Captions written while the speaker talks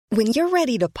When you're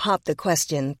ready to pop the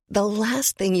question, the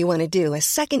last thing you want to do is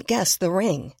second-guess the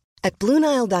ring. At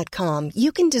BlueNile.com,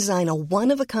 you can design a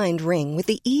one-of-a-kind ring with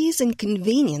the ease and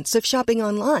convenience of shopping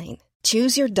online.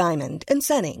 Choose your diamond and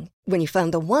setting. When you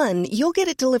find the one, you'll get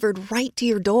it delivered right to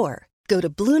your door. Go to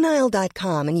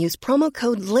BlueNile.com and use promo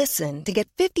code LISTEN to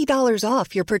get $50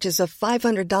 off your purchase of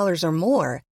 $500 or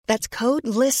more. That's code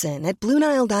LISTEN at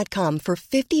BlueNile.com for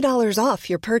 $50 off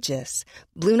your purchase.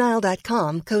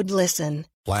 BlueNile.com, code LISTEN.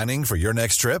 Planning for your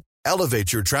next trip?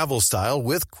 Elevate your travel style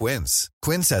with Quince.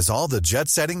 Quince has all the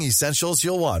jet-setting essentials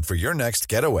you'll want for your next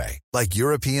getaway, like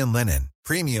European linen,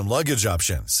 premium luggage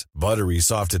options, buttery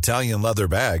soft Italian leather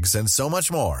bags, and so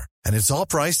much more. And it's all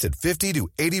priced at 50 to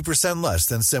 80% less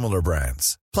than similar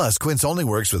brands. Plus, Quince only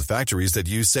works with factories that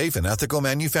use safe and ethical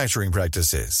manufacturing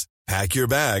practices. Pack your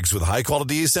bags with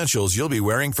high-quality essentials you'll be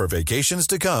wearing for vacations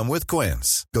to come with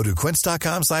Quince. Go to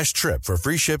quince.com/trip for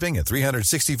free shipping and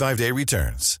 365-day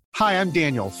returns. Hi, I'm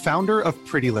Daniel, founder of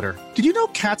Pretty Litter. Did you know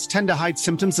cats tend to hide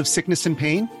symptoms of sickness and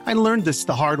pain? I learned this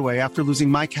the hard way after losing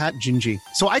my cat, Gingy.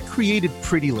 So I created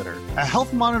Pretty Litter, a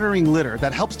health monitoring litter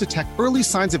that helps detect early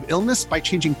signs of illness by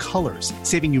changing colors,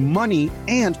 saving you money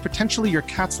and potentially your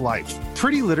cat's life.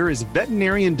 Pretty Litter is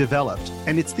veterinarian developed,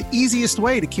 and it's the easiest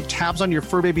way to keep tabs on your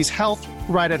fur baby's health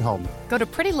right at home. Go to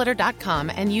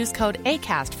prettylitter.com and use code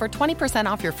ACAST for 20%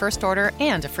 off your first order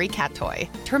and a free cat toy.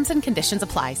 Terms and conditions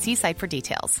apply. See site for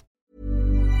details.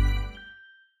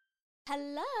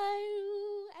 Hello,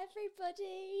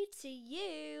 everybody, to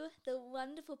you, the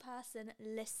wonderful person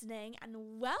listening,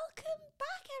 and welcome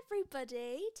back,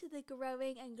 everybody, to the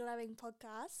Growing and Glowing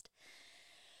podcast.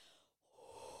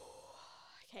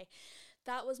 Okay,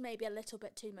 that was maybe a little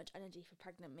bit too much energy for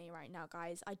pregnant me right now,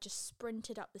 guys. I just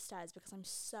sprinted up the stairs because I'm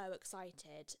so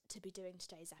excited to be doing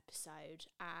today's episode,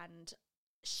 and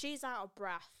she's out of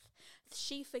breath.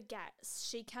 She forgets.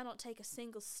 She cannot take a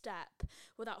single step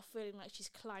without feeling like she's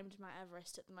climbed Mount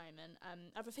Everest at the moment.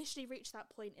 I've officially reached that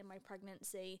point in my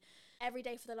pregnancy. Every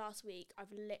day for the last week,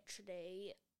 I've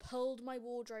literally pulled my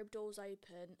wardrobe doors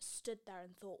open, stood there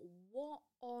and thought, what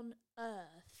on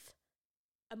earth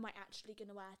am I actually going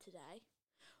to wear today?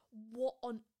 What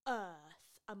on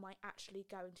earth am I actually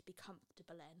going to be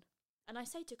comfortable in? And I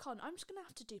say to Con, I'm just going to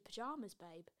have to do pyjamas,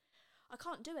 babe. I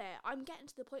can't do it. I'm getting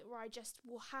to the point where I just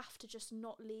will have to just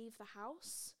not leave the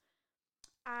house.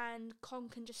 And Con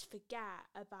can just forget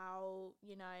about,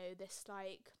 you know, this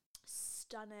like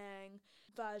stunning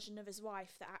version of his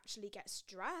wife that actually gets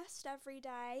dressed every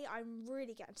day. I'm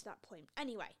really getting to that point.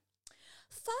 Anyway,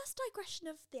 first digression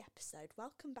of the episode.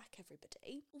 Welcome back,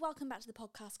 everybody. Welcome back to the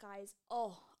podcast, guys.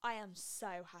 Oh, I am so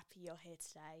happy you're here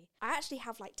today. I actually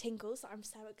have like tingles. I'm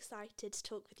so excited to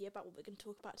talk with you about what we're going to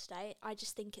talk about today. I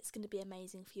just think it's going to be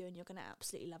amazing for you and you're going to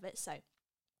absolutely love it. So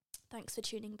thanks for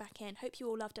tuning back in. Hope you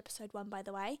all loved episode 1, by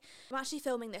the way. I'm actually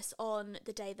filming this on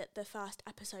the day that the first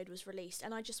episode was released,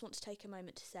 and I just want to take a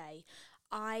moment to say,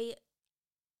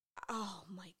 oh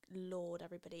my lord,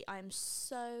 everybody, I am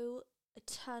so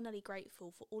eternally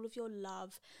grateful for all of your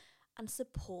love and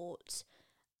support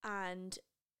and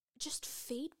just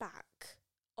feedback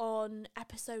on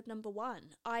episode number 1.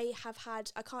 I have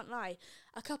had, I can't lie,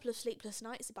 a couple of sleepless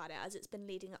nights about it as it's been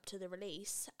leading up to the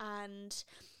release, and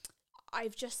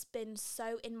I've just been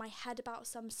so in my head about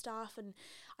some stuff, and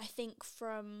I think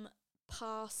from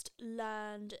past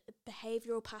learned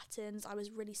behavioural patterns, I was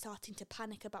really starting to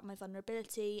panic about my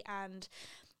vulnerability, and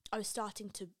I was starting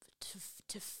to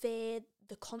fear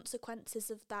the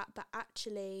consequences of that. But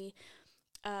actually,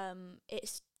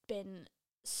 it's been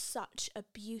such a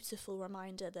beautiful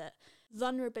reminder that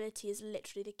vulnerability is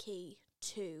literally the key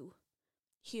to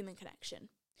human connection,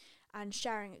 and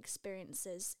sharing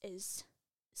experiences is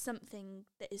something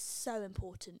that is so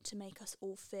important to make us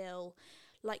all feel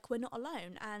like we're not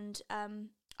alone. And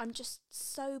I'm just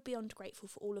so beyond grateful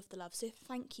for all of the love. So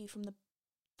thank you from the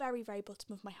very, very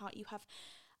bottom of my heart. You have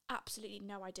absolutely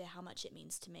no idea how much it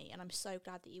means to me, and I'm so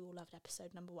glad that you all loved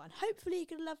episode number 1. Hopefully you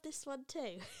can love this one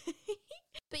too.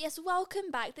 But yes,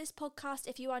 welcome back. This podcast,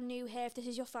 if you are new here, if this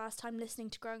is your first time listening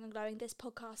to Growing and Glowing, this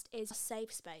podcast is a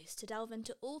safe space to delve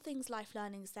into all things life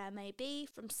learnings there may be,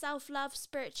 from self-love,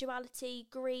 spirituality,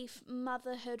 grief,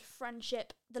 motherhood,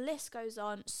 friendship, the list goes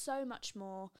on, so much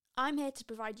more. I'm here to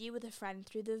provide you with a friend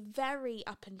through the very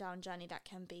up and down journey that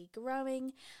can be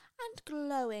growing and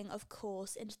glowing, of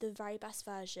course, into the very best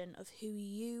version of who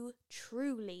you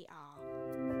truly are.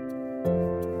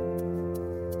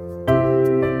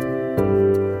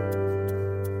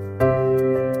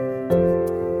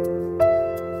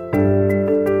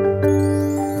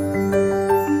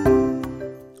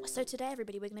 So today,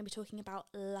 everybody, we're going to be talking about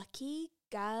lucky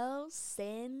girl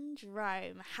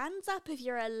syndrome. Hands up if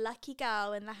you're a lucky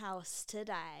girl in the house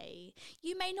today.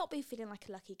 You may not be feeling like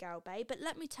a lucky girl, babe, but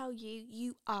let me tell you,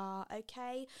 you are,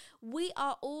 okay? We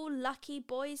are all lucky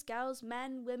boys, girls,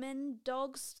 men, women,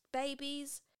 dogs,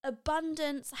 babies.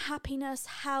 Abundance, happiness,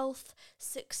 health,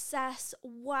 success,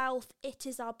 wealth, it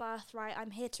is our birthright. I'm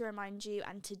here to remind you,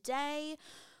 and today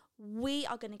we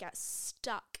are going to get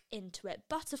stuck into it.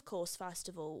 But of course, first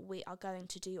of all, we are going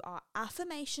to do our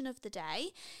affirmation of the day.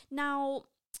 Now,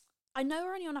 I know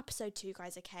we're only on episode 2,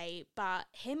 guys, okay? But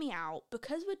hear me out.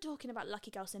 Because we're talking about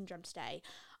lucky girl syndrome today,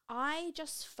 I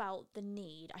just felt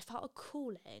a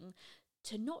calling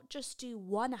to not just do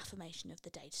one affirmation of the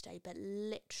day today, but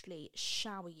literally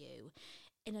shower you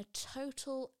in a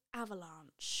total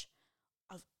avalanche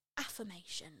of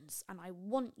affirmations. And I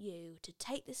want you to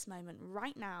take this moment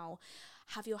right now,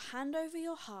 have your hand over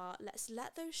your heart. Let's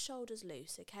let those shoulders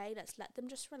loose, okay? Let's let them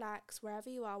just relax wherever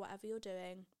you are, whatever you're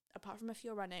doing. Apart from if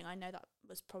you're running, I know that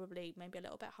was probably maybe a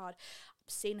little bit hard.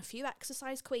 I've seen a few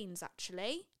exercise queens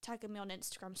actually tagging me on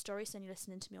Instagram stories saying you're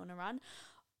listening to me on a run.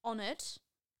 Honoured.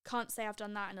 Can't say I've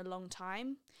done that in a long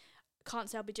time. Can't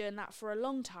say I'll be doing that for a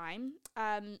long time.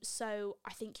 So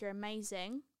I think you're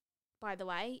amazing, by the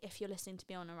way, if you're listening to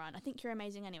me on a run. I think you're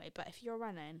amazing anyway, but if you're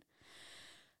running,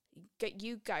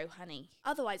 you go, honey.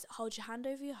 Otherwise, hold your hand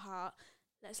over your heart.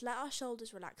 Let's let our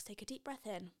shoulders relax. Take a deep breath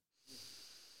in.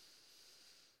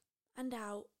 And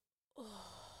out. Oh,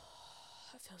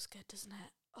 that feels good, doesn't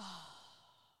it? Oh.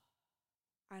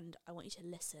 And I want you to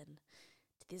listen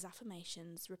to these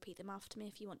affirmations. Repeat them after me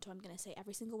if you want to. I'm going to say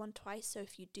every single one twice, so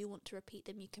if you do want to repeat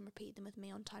them, you can repeat them with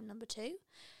me on time number 2.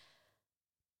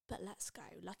 But let's go.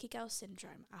 Lucky girl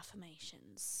syndrome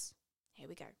affirmations. Here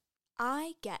we go.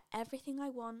 I get everything I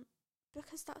want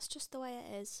because that's just the way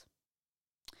it is.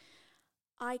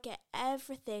 I get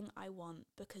everything I want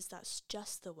because that's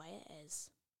just the way it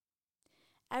is.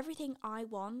 Everything I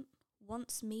want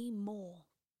wants me more.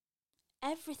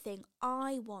 Everything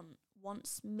I want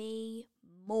wants me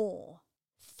more.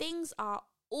 Things are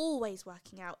always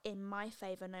working out in my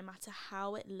favour no matter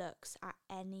how it looks at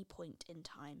any point in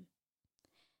time.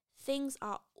 Things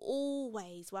are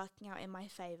always working out in my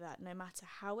favour no matter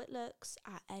how it looks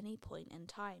at any point in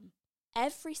time.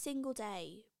 Every single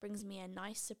day brings me a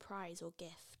nice surprise or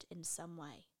gift in some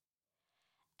way.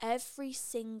 Every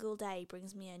single day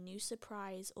brings me a new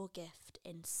surprise or gift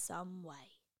in some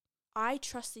way. I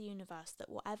trust the universe that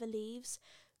whatever leaves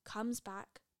comes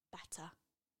back better.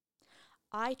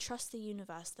 I trust the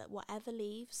universe that whatever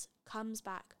leaves comes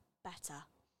back better.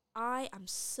 I am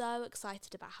so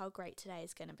excited about how great today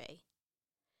is going to be.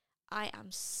 I am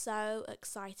so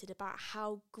excited about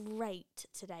how great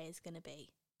today is going to be.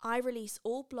 I release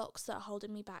all blocks that are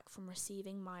holding me back from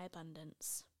receiving my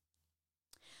abundance.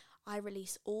 I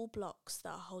release all blocks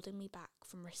that are holding me back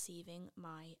from receiving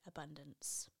my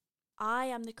abundance. I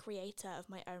am the creator of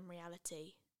my own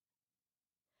reality.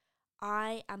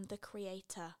 I am the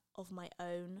creator of my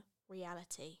own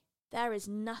reality. There is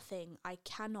nothing I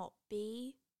cannot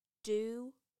be,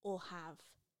 do, or have.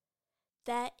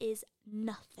 There is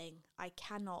nothing I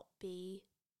cannot be,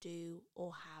 do,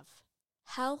 or have.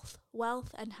 Health,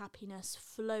 wealth, and happiness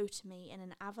flow to me in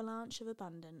an avalanche of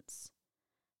abundance.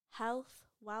 Health,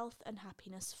 wealth, and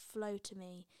happiness flow to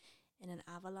me in an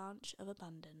avalanche of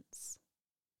abundance.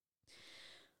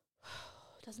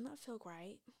 Doesn't that feel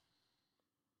great?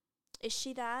 Is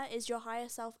she there? Is your higher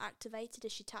self activated?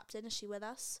 Is she tapped in? Is she with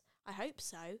us? I hope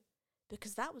so,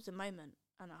 because that was a moment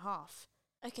and a half.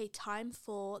 Okay, time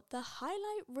for the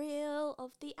highlight reel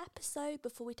of the episode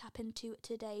before we tap into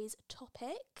today's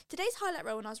topic. Today's highlight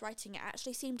reel, when I was writing it,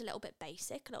 actually seemed a little bit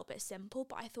basic, a little bit simple,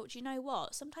 but I thought, you know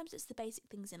what? Sometimes it's the basic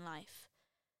things in life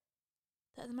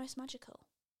that are the most magical.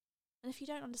 And if you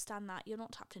don't understand that, you're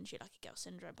not tapped into your lucky girl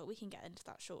syndrome, but we can get into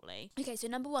that shortly. Okay, so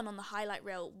number 1 on the highlight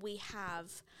reel, we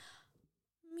have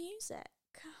music.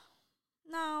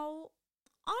 Now,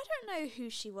 I don't know who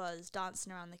she was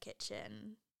dancing around the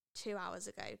kitchen 2 hours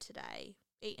ago today,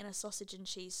 eating a sausage and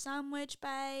cheese sandwich,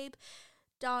 babe,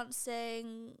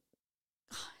 dancing.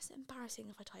 It's embarrassing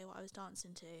if I tell you what I was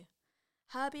dancing to.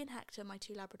 Herbie and Hector, my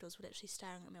 2 Labradors, were literally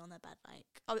staring at me on their bed.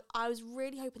 Like, I was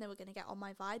really hoping they were going to get on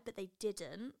my vibe, but they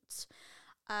didn't.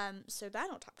 So they're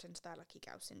not tapped into their lucky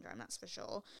girl syndrome, that's for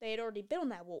sure. They had already been on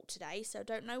their walk today, so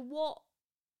don't know what,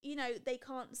 they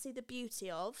can't see the beauty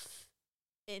of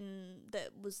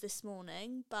that was this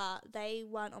morning, but they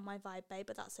weren't on my vibe, babe,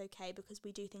 but that's okay, because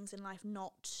we do things in life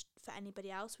not for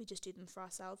anybody else, we just do them for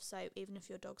ourselves. So even if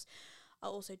your dogs are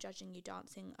also judging you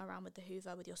dancing around with the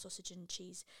Hoover with your sausage and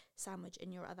cheese sandwich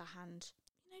in your other hand,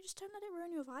 just don't let it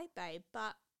ruin your vibe, babe.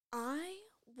 But I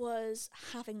was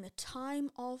having the time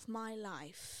of my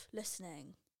life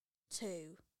listening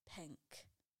to Pink.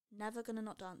 Never Gonna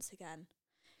Not Dance Again.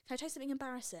 Can I tell you something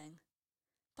embarrassing?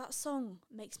 That song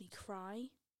makes me cry.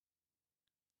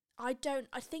 I'm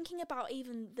thinking about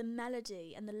even the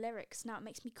melody and the lyrics now, it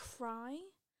makes me cry.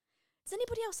 Does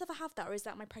anybody else ever have that, or is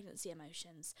that my pregnancy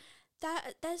emotions?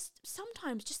 There's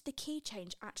sometimes just the key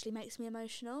change actually makes me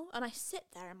emotional, and I sit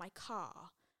there in my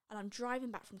car and I'm driving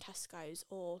back from Tesco's,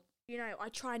 or, you know, I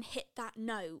try and hit that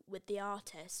note with the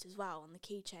artist as well on the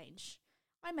key change.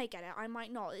 I may get it, I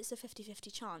might not, it's a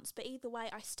 50-50 chance, but either way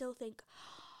I still think,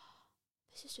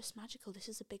 this is just magical, this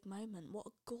is a big moment, what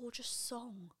a gorgeous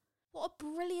song. What a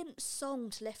brilliant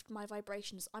song to lift my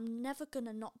vibrations. I'm never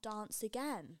gonna not dance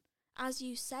again. As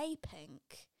you say,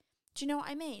 Pink. Do you know what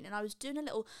I mean? And I was doing a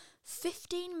little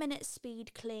 15-minute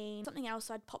speed clean. Something else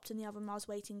I'd popped in the oven while I was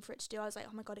waiting for it to do. I was like,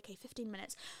 oh my God, okay, 15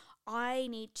 minutes. I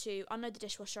need to unload the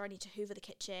dishwasher. I need to hoover the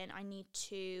kitchen. I need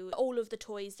to all of the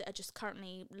toys that are just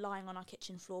currently lying on our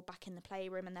kitchen floor back in the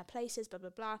playroom and their places, blah, blah,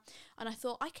 blah. And I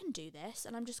thought, I can do this.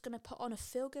 And I'm just going to put on a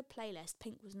feel-good playlist.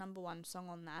 Pink was #1 song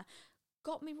on there.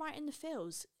 Got me right in the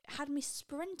feels, had me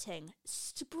sprinting,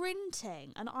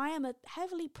 and I am a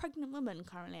heavily pregnant woman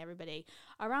currently, everybody,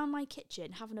 around my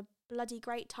kitchen, having a bloody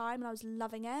great time, and I was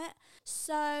loving it.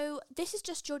 So this is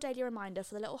just your daily reminder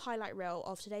for the little highlight reel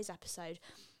of today's episode.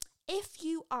 If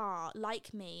you are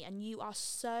like me and you are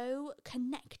so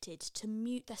connected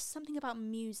to there's something about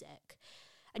music,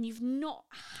 and you've not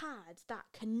had that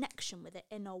connection with it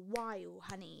in a while,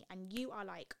 honey, and you are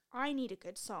like, I need a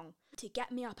good song to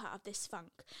get me up out of this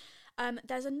funk.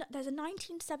 There's a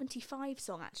 1975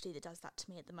 song, actually, that does that to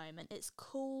me at the moment. It's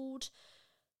called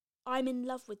I'm in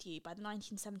Love With You by the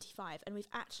 1975, and we've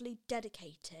actually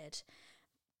dedicated,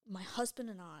 my husband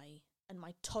and I, and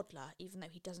my toddler, even though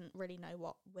he doesn't really know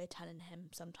what we're telling him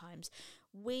sometimes,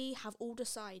 we have all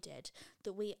decided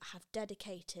that we have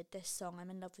dedicated this song, I'm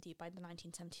in Love With You by the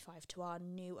 1975, to our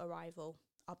new arrival,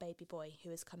 our baby boy, who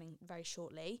is coming very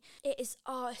shortly. It is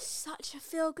such a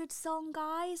feel-good song,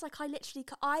 guys. Like,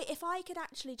 if I could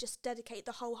actually just dedicate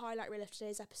the whole highlight reel of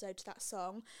today's episode to that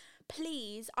song,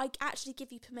 please, I actually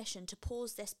give you permission to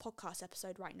pause this podcast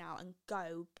episode right now and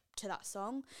go to that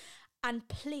song. And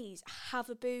please have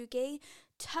a boogie,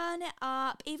 turn it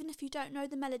up, even if you don't know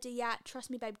the melody yet. Trust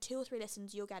me, babe, 2 or 3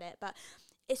 listens, you'll get it. But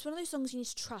it's one of those songs you need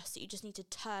to trust, that you just need to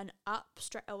turn up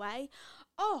straight away.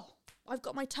 Oh, I've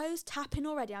got my toes tapping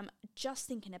already. I'm just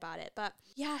thinking about it. But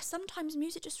yeah, sometimes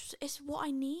music just is what I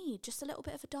need. Just a little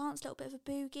bit of a dance, a little bit of a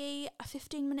boogie, a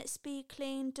 15-minute speed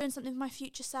clean, doing something for my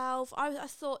future self. I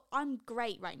thought, I'm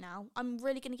great right now. I'm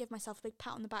really going to give myself a big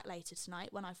pat on the back later tonight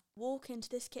when I walk into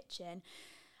this kitchen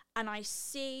and I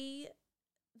see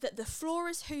that the floor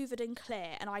is hoovered and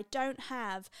clear, and I don't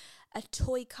have a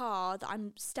toy car that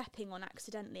I'm stepping on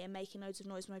accidentally and making loads of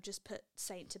noise when I've just put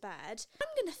Saint to bed.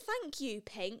 I'm going to thank you,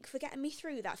 Pink, for getting me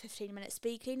through that 15-minute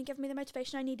speed clean and giving me the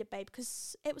motivation I needed, babe,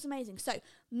 because it was amazing. So,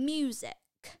 music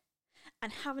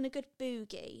and having a good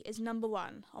boogie is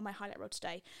 #1 on my highlight reel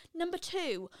today.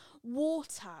 #2,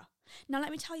 water. Now,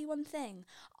 let me tell you one thing.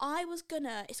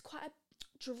 It's quite a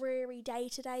dreary day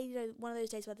today, you know, one of those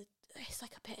days where it's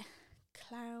like a bit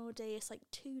cloudy, it's like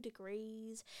 2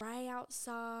 degrees, grey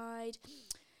outside.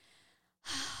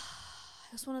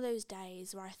 It was one of those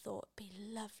days where I thought it'd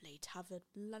be lovely to have a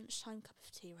lunchtime cup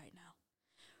of tea right now.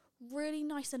 Really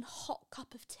nice and hot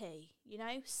cup of tea, you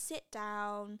know, sit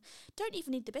down, don't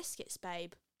even need the biscuits,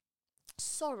 babe.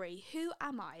 Sorry, who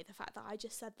am I? The fact that I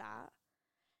just said that,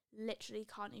 literally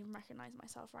can't even recognise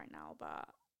myself right now, but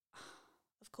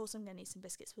of course I'm going to need some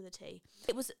biscuits with the tea.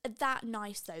 It was that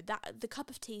nice though, that the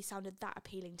cup of tea sounded that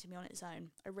appealing to me on its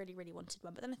own. I really, really wanted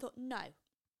one. But then I thought, no,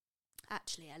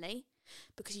 actually, Ellie,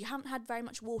 because you haven't had very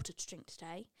much water to drink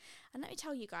today. And let me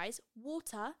tell you guys,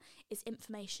 water is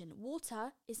information.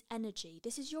 Water is energy.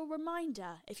 This is your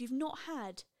reminder. If you've not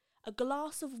had a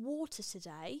glass of water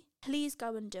today, please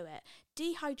go and do it.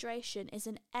 Dehydration is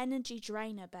an energy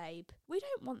drainer, babe. We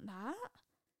don't want that.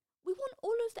 We want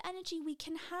all of the energy we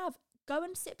can have. Go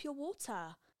and sip your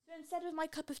water. So instead of my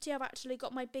cup of tea, I've actually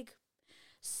got my big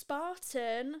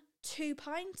Spartan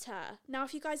 2-pinter. Now,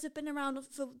 if you guys have been around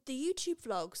for the YouTube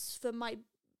vlogs for my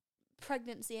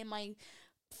pregnancy and my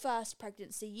first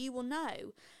pregnancy, you will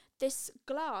know this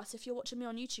glass. If you're watching me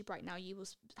on YouTube right now, you will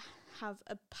have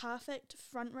a perfect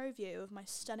front row view of my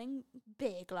stunning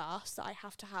beer glass that I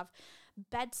have to have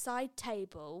bedside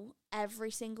table every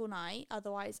single night.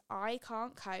 Otherwise, I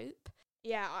can't cope.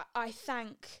 Yeah, I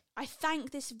thank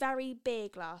this very beer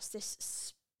glass,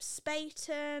 this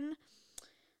Spaten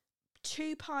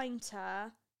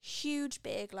 2-pinter, huge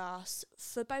beer glass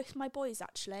for both my boys,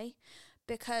 actually,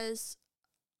 because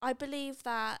I believe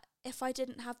that if I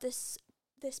didn't have this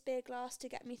beer glass to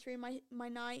get me through my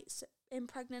nights in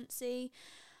pregnancy,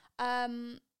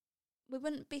 we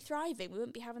wouldn't be thriving. We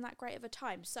wouldn't be having that great of a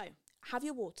time. So, have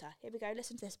your water. Here we go.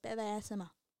 Listen to this bit of ASMR.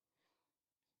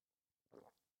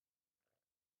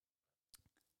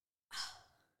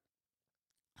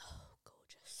 Oh,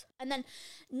 gorgeous. And then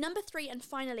number 3 and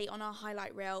finally on our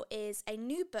highlight reel is a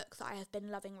new book that I have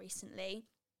been loving recently.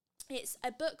 It's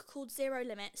a book called Zero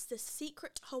Limits, The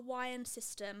Secret Hawaiian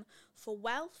System for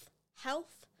Wealth,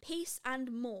 Health, Peace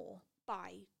and More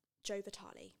by Joe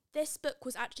Vitale. This book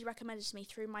was actually recommended to me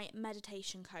through my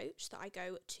meditation coach that I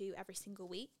go to every single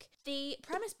week. The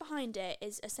premise behind it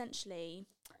is essentially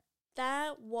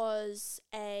there was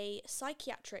a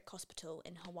psychiatric hospital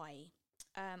in Hawaii.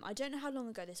 I don't know how long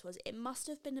ago this was. It must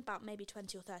have been about maybe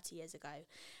 20 or 30 years ago.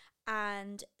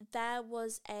 And there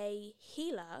was a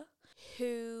healer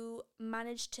who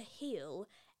managed to heal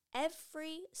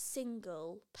every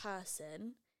single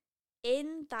person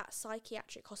in that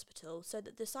psychiatric hospital so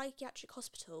that the psychiatric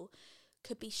hospital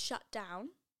could be shut down,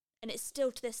 and it's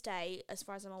still to this day, as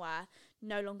far as I'm aware,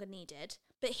 no longer needed.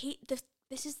 But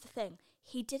this is the thing,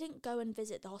 he didn't go and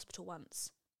visit the hospital once,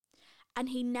 and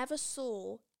he never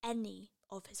saw any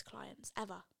of his clients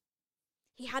ever.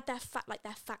 He had their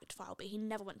fact file, but he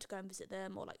never went to go and visit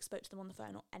them or spoke to them on the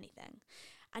phone or anything.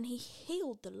 And he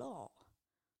healed the lot.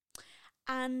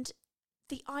 And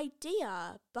the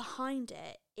idea behind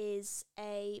it is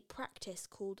a practice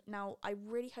called, now I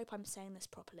really hope I'm saying this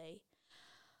properly,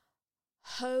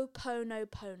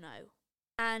 Ho'oponopono.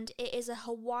 And it is a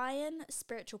Hawaiian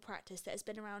spiritual practice that has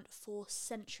been around for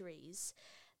centuries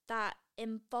that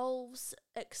involves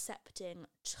accepting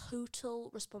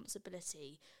total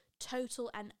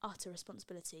and utter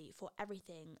responsibility for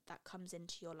everything that comes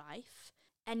into your life.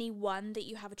 Anyone that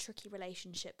you have a tricky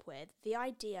relationship with, the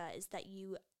idea is that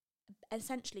you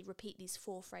essentially repeat these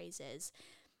 4 phrases.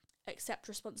 Accept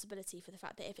responsibility for the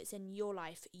fact that if it's in your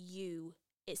life,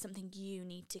 it's something you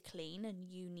need to clean and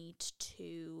you need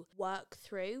to work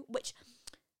through, which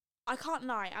I can't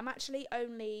lie, I'm actually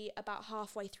only about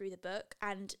halfway through the book,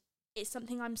 and it's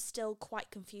something I'm still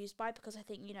quite confused by, because I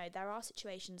think, there are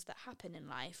situations that happen in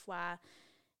life where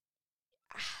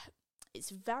it's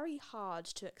very hard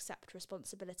to accept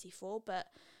responsibility for, but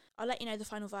I'll let you know the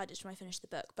final verdict when I finish the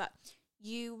book. But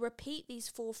you repeat these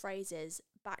 4 phrases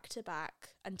back to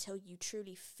back until you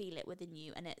truly feel it within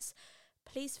you, and it's,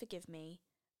 please forgive me,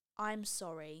 I'm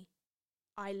sorry,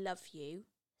 I love you,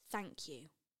 thank you.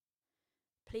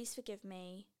 Please forgive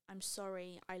me, I'm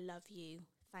sorry, I love you,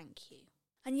 thank you.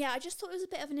 And yeah, I just thought it was a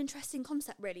bit of an interesting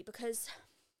concept, really, because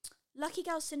Lucky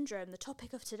Girl Syndrome, the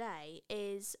topic of today,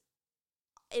 is,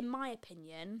 in my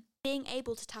opinion, being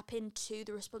able to tap into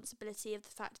the responsibility of the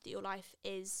fact that your life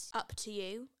is up to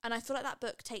you. And I feel like that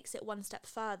book takes it one step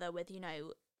further with,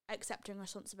 accepting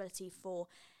responsibility for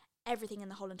everything in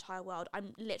the whole entire world.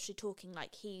 I'm literally talking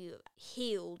he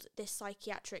healed this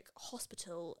psychiatric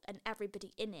hospital and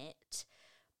everybody in it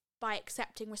by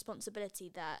accepting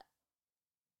responsibility that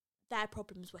their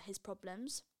problems were his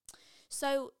problems.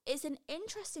 So it's an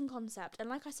interesting concept, and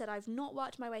like I said, I've not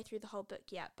worked my way through the whole book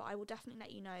yet, but I will definitely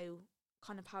let you know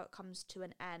kind of how it comes to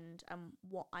an end and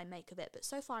what I make of it. But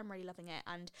so far I'm really loving it,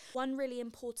 and one really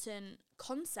important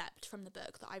concept from the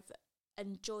book that I've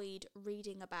enjoyed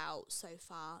reading about so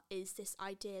far is this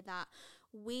idea that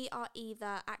we are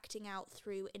either acting out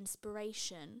through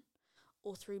inspiration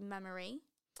or through memory.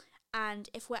 And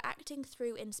if we're acting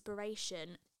through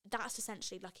inspiration, that's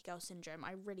essentially Lucky Girl Syndrome.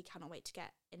 I really cannot wait to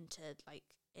get into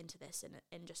this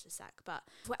in just a sec. But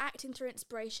if we're acting through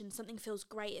inspiration, something feels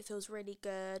great, it feels really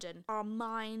good, and our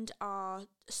mind, our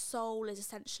soul is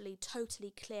essentially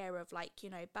totally clear of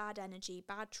bad energy,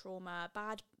 bad trauma,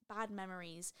 bad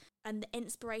memories, and the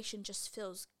inspiration just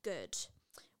feels good.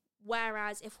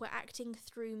 Whereas if we're acting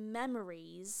through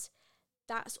memories,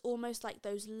 that's almost like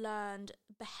those learned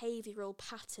behavioural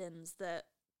patterns that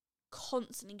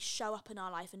constantly show up in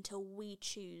our life until we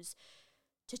choose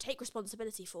to take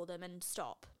responsibility for them and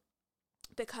stop.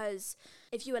 Because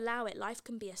if you allow it, life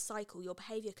can be a cycle, your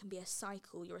behaviour can be a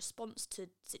cycle, your response to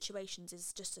situations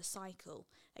is just a cycle,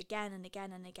 again and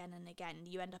again and again and again.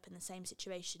 You end up in the same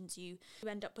situations, you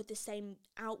end up with the same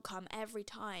outcome every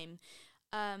time.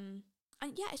 And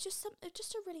yeah, it's just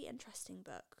a really interesting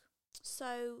book.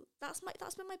 So that's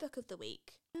been my book of the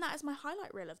week, and that is my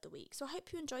highlight reel of the week. So I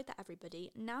hope you enjoyed that,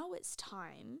 everybody. Now it's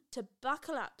time to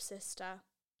buckle up, sister,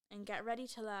 and get ready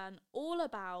to learn all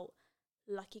about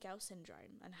Lucky Girl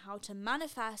Syndrome and how to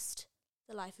manifest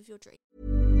the life of your dream.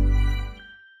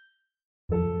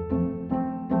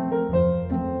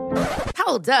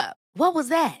 Hold up. What was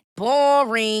that?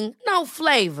 Boring. No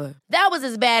flavor. That was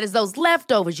as bad as those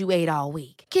leftovers you ate all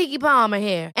week. Keke Palmer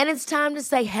here, and it's time to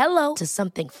say hello to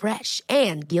something fresh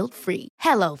and guilt-free.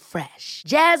 Hello Fresh.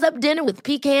 Jazz up dinner with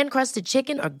pecan-crusted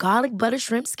chicken or garlic butter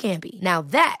shrimp scampi. Now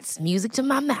that's music to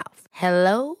my mouth.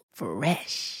 Hello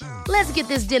Fresh. Let's get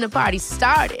this dinner party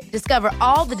started. Discover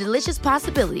all the delicious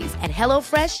possibilities at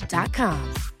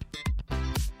hellofresh.com.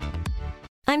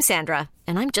 I'm Sandra,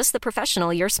 and I'm just the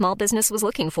professional your small business was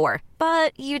looking for.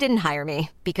 But you didn't hire me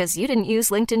because you didn't use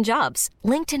LinkedIn Jobs.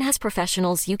 LinkedIn has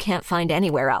professionals you can't find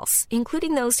anywhere else,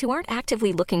 including those who aren't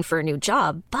actively looking for a new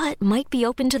job, but might be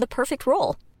open to the perfect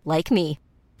role, like me.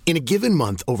 In a given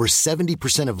month, over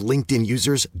 70% of LinkedIn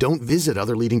users don't visit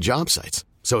other leading job sites.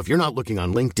 So if you're not looking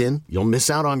on LinkedIn, you'll miss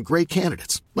out on great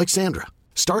candidates like Sandra.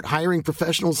 Start hiring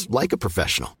professionals like a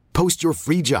professional. Post your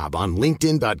free job on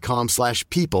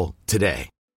linkedin.com/people today.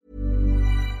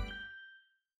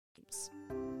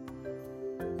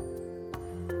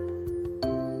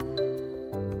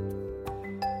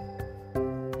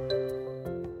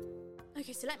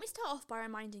 Okay, so let me start off by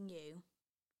reminding you,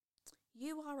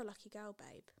 you are a lucky girl,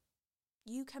 babe.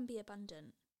 You can be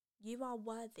abundant. You are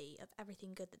worthy of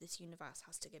everything good that this universe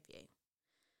has to give you.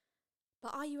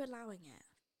 But are you allowing it?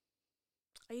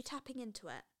 Are you tapping into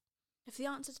it? If the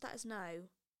answer to that is no,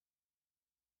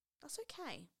 that's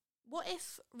okay. What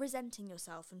if resenting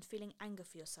yourself and feeling anger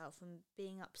for yourself and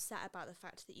being upset about the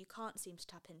fact that you can't seem to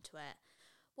tap into it,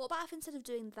 what about if instead of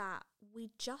doing that,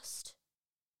 we just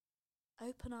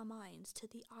open our minds to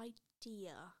the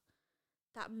idea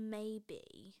that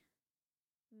maybe,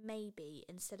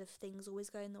 instead of things always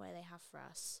going the way they have for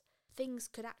us, things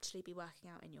could actually be working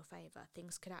out in your favour.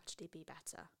 Things could actually be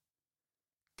better.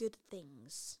 Good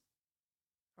things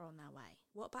are on their way.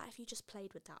 What about if you just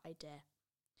played with that idea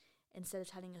instead of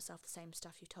telling yourself the same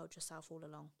stuff you've told yourself all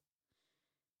along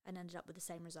and ended up with the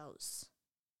same results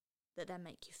that then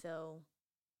make you feel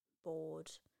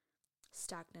bored,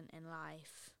 stagnant in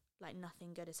life, like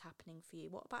nothing good is happening for you?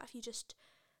 What about if you just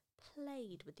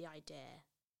played with the idea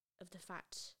of the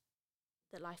fact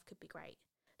that life could be great?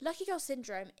 Lucky girl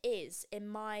syndrome is, in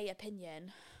my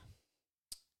opinion,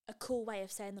 a cool way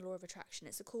of saying the law of attraction.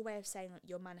 It's a cool way of saying that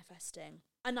you're manifesting.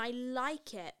 And I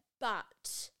like it,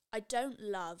 but I don't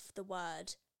love the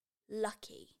word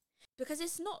lucky, because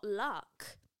it's not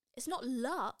luck. It's not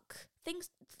luck.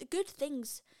 The good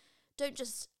things don't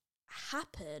just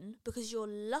happen because you're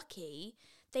lucky.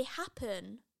 They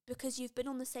happen because you've been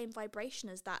on the same vibration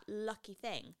as that lucky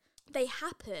thing. They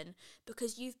happen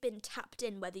because you've been tapped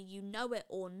in, whether you know it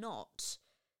or not,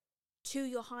 to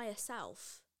your higher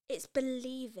self. It's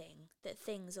believing that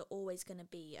things are always going to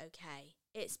be okay.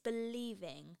 It's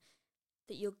believing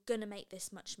that you're going to make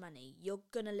this much money. You're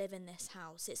going to live in this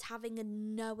house. It's having a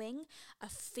knowing, a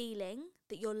feeling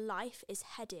that your life is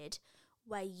headed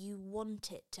where you want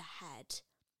it to head.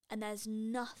 And there's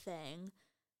nothing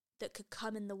that could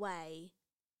come in the way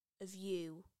of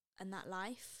you and that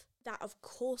life. That of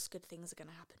course good things are going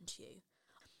to happen to you.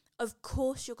 Of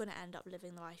course you're going to end up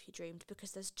living the life you dreamed,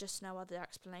 because there's just no other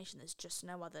explanation. There's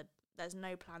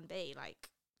no plan B. Like,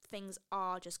 things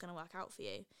are just going to work out for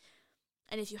you.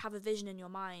 And if you have a vision in your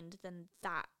mind, then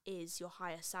that is your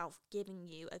higher self giving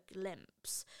you a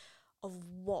glimpse of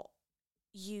what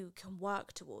you can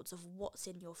work towards, of what's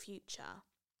in your future.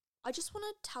 I just want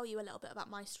to tell you a little bit about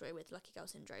my story with Lucky Girl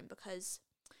Syndrome, because,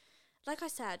 like I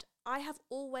said, I have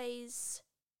always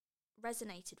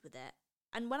resonated with it.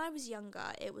 And when I was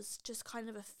younger, it was just kind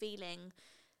of a feeling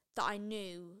that I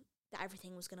knew that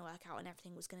everything was going to work out and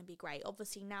everything was going to be great.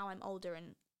 Obviously, now I'm older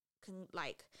and can,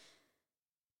 like,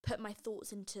 put my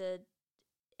thoughts into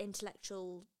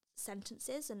intellectual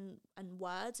sentences and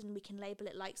words, and we can label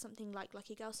it like something like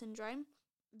Lucky Girl Syndrome,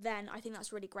 then I think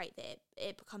that's really great that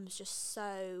it becomes just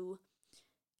so...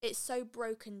 It's so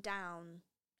broken down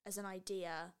as an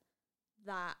idea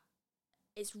that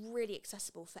it's really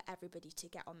accessible for everybody to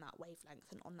get on that wavelength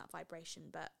and on that vibration.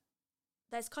 But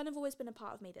there's kind of always been a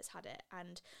part of me that's had it.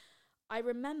 And I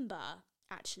remember,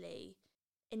 actually,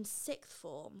 in sixth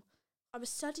form, I was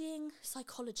studying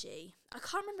psychology. I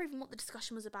can't remember even what the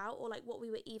discussion was about, or like what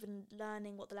we were even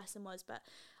learning, what the lesson was, but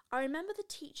I remember the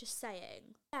teacher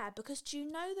saying, yeah, because do you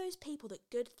know those people that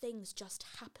good things just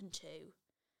happen to?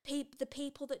 The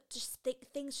people that just think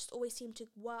things just always seem to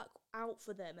work out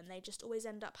for them, and they just always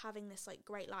end up having this like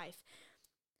great life.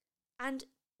 And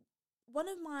one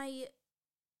of my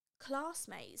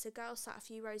classmates, a girl sat a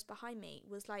few rows behind me,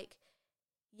 was like,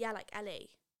 yeah, like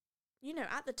Ellie. You know,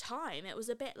 at the time it was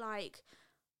a bit like,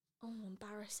 oh,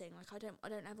 embarrassing. Like I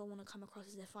don't ever want to come across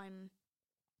as if I'm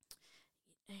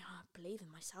I believe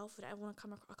in myself. I don't want to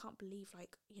I can't believe,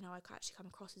 like, you know, I can actually come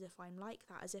across as if I'm like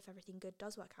that, as if everything good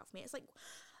does work out for me. It's like,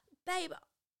 babe,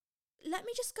 let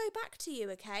me just go back to you,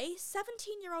 okay?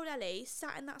 17-year-old Ellie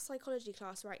sat in that psychology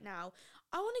class right now.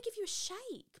 I want to give you a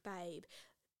shake, babe.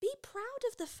 Be proud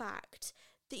of the fact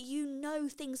that you know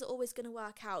things are always going to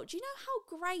work out. Do you know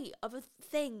how great of a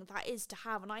thing that is to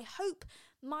have? And I hope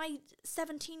my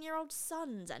 17-year-old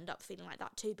sons end up feeling like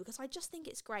that too, because I just think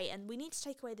it's great. And we need to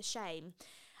take away the shame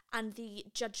and the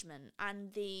judgment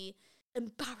and the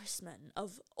embarrassment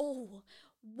of, oh,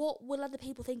 what will other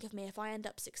people think of me if I end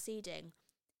up succeeding?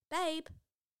 Babe,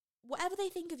 whatever they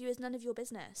think of you is none of your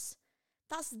business.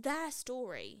 That's their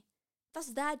story.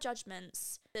 That's their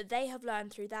judgments that they have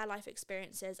learned through their life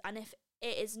experiences. And if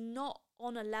it is not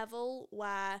on a level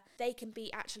where they can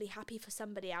be actually happy for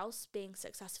somebody else being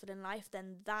successful in life,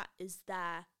 then that is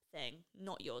their thing,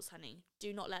 not yours, honey.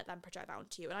 Do not let them project that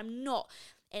onto you. And I'm not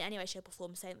in any way, shape or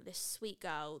form saying that this sweet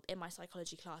girl in my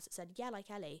psychology class that said, yeah,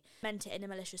 like Ellie, meant it in a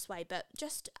malicious way. But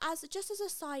just as a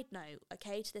side note,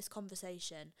 okay, to this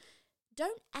conversation,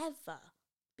 don't ever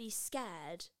be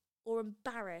scared or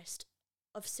embarrassed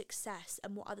of success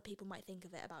and what other people might think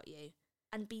of it about you,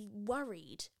 and be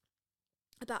worried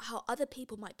about how other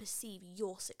people might perceive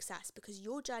your success, because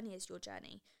your journey is your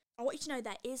journey. I want you to know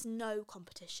there is no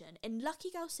competition. In Lucky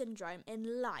Girl Syndrome,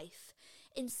 in life,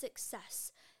 in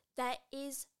success, there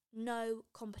is no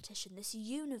competition. This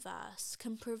universe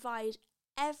can provide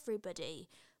everybody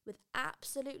with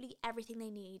absolutely everything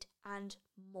they need and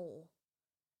more.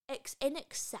 In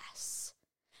excess.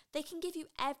 They can give you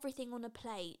everything on a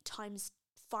plate times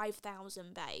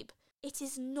 5,000, babe. It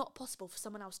is not possible for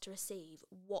someone else to receive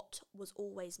what was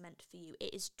always meant for you.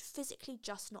 It is physically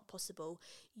just not possible.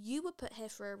 You were put here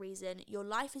for a reason. Your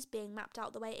life is being mapped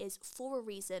out the way it is for a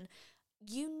reason.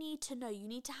 You need to know, you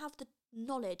need to have the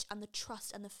knowledge and the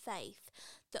trust and the faith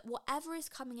that whatever is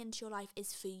coming into your life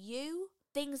is for you.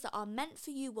 Things that are meant for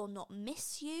you will not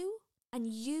miss you.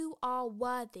 And you are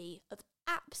worthy of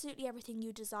absolutely everything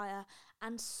you desire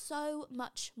and so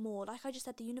much more. Like I just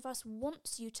said, the universe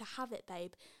wants you to have it,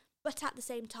 babe. But at the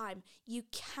same time, you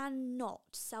cannot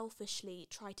selfishly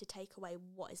try to take away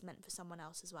what is meant for someone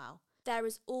else as well. There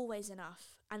is always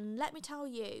enough. And let me tell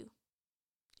you,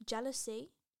 jealousy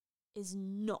is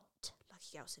not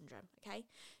Lucky Girl Syndrome, okay?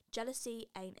 Jealousy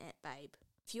ain't it, babe.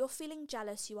 If you're feeling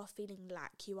jealous, you are feeling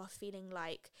lack. You are feeling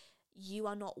like you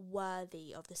are not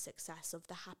worthy of the success, of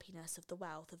the happiness, of the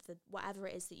wealth, of the whatever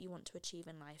it is that you want to achieve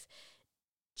in life.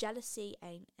 Jealousy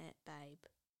ain't it, babe.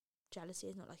 Jealousy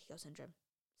is not Lucky Girl Syndrome.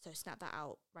 So snap that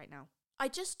out right now. I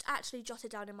just actually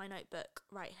jotted down in my notebook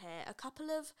right here a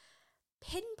couple of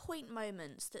pinpoint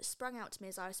moments that sprung out to me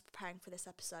as I was preparing for this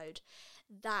episode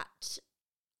that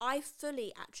I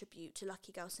fully attribute to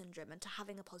Lucky Girl Syndrome and to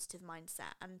having a positive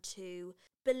mindset and to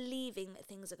believing that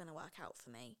things are going to work out for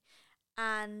me.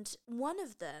 And one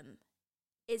of them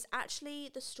is actually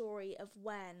the story of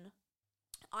when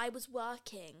I was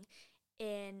working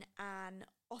in an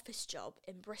office job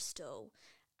in Bristol,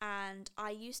 and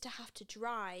I used to have to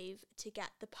drive to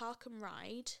get the park and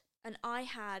ride, and I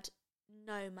had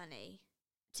no money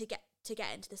to get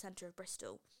into the centre of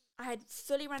Bristol. I had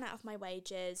fully run out of my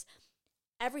wages.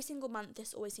 Every single month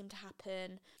this always seemed to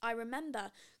happen. I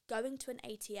remember going to an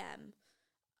ATM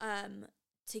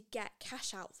to get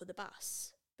cash out for the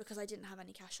bus because I didn't have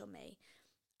any cash on me.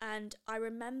 And I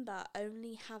remember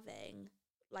only having,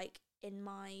 like, in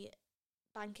my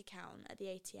bank account at the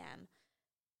ATM,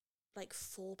 like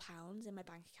 £4 in my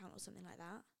bank account or something like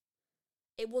that.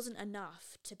 It wasn't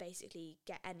enough to basically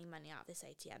get any money out of this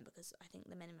ATM, because I think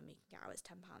the minimum you can get out is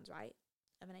 £10, right,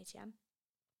 of an ATM.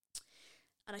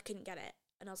 And I couldn't get it.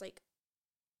 And I was like,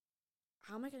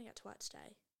 how am I going to get to work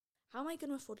today? How am I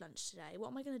going to afford lunch today? What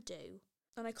am I going to do?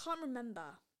 And I can't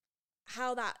remember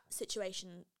how that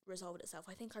situation resolved itself.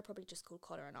 I think I probably just called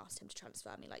Connor and asked him to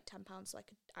transfer me like £10 so I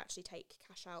could actually take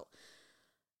cash out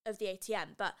of the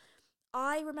ATM. But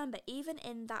I remember even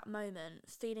in that moment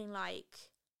feeling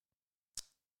like,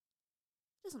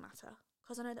 it doesn't matter,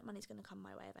 because I know that money's going to come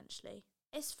my way eventually.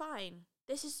 It's fine.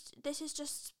 This is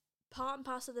just part and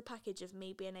parcel of the package of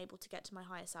me being able to get to my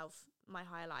higher self, my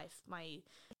higher life, my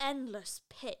endless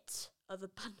pit of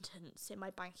abundance in my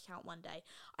bank account one day.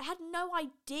 I had no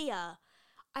idea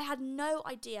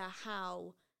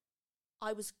how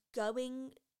I was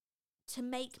going to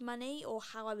make money or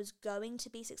how I was going to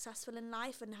be successful in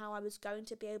life and how I was going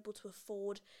to be able to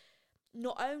afford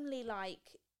not only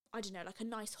like, I don't know, like a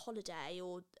nice holiday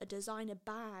or a designer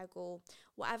bag or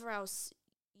whatever else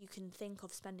you can think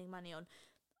of spending money on.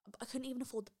 I couldn't even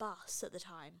afford the bus at the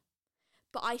time.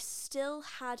 But I still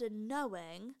had a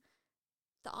knowing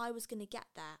that I was going to get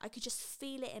there. I could just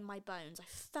feel it in my bones. I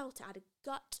felt it. I had a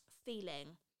gut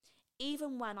feeling.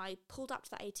 Even when I pulled up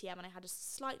to that ATM and I had a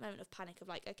slight moment of panic of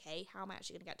like, okay, how am I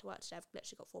actually going to get to work today? I've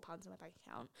literally got £4 in my bank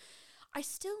account. I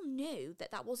still knew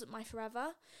that that wasn't my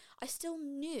forever. I still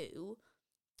knew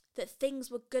that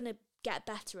things were going to get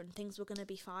better and things were going to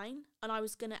be fine. And I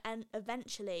was going to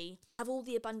eventually have all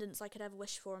the abundance I could ever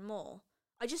wish for and more.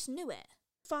 I just knew it.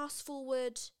 Fast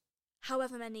forward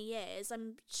however many years,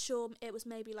 I'm sure it was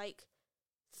maybe like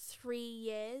 3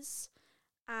 years,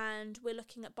 and we're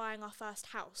looking at buying our first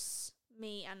house,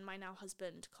 me and my now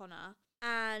husband, Connor,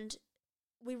 and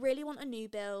we really want a new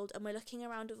build, and we're looking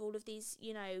around of all of these,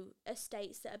 you know,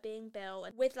 estates that are being built,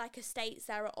 and with like estates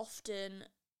there are often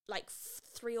like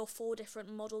 3 or 4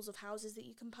 different models of houses that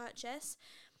you can purchase,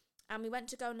 and we went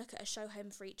to go and look at a show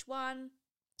home for each one.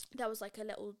 There was like a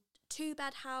little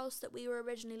 2-bed house that we were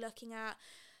originally looking at.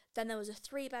 Then there was a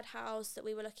 3-bed house that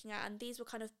we were looking at, and these were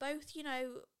kind of both, you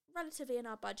know, relatively in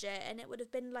our budget, and it would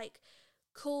have been like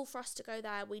cool for us to go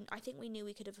there. I think we knew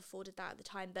we could have afforded that at the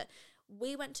time, but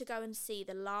we went to go and see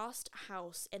the last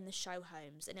house in the show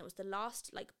homes, and it was the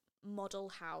last like model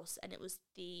house, and it was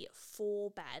the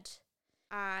 4-bed,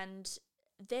 and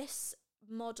this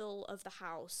model of the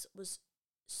house was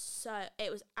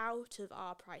it was out of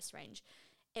our price range.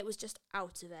 It was just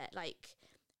out of it. Like,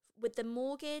 with the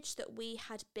mortgage that we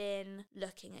had been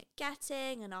looking at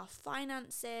getting and our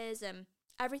finances and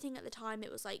everything at the time,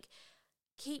 it was like,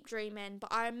 keep dreaming.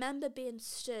 But I remember being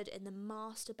stood in the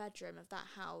master bedroom of that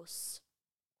house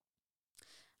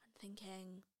and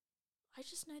thinking, I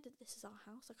just know that this is our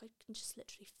house. Like, I can just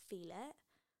literally feel it.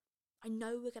 I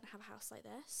know we're going to have a house like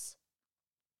this.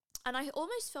 And I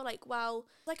almost feel like, well,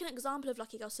 like an example of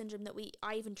Lucky Girl Syndrome, that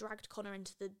I even dragged Connor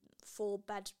into the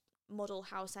 4-bed model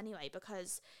house anyway,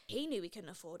 because he knew we couldn't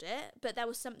afford it, but there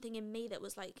was something in me that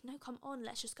was like, no, come on,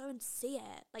 let's just go and see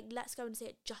it. Like, let's go and see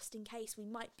it just in case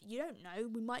you don't know,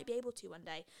 we might be able to one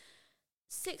day.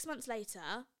 6 months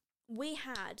later, we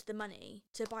had the money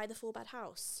to buy the 4-bed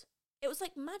house. It was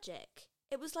like magic.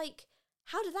 It was like,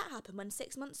 how did that happen when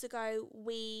 6 months ago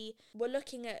we were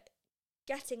looking at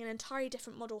getting an entirely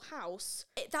different model house?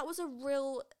 That was a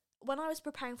real... When I was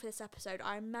preparing for this episode,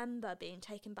 I remember being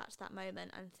taken back to that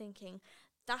moment and thinking,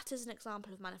 that is an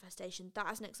example of manifestation.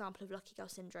 That is an example of Lucky Girl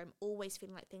Syndrome, always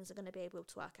feeling like things are going to be able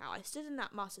to work out. I stood in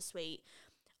that master suite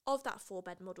of that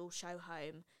 4-bed model show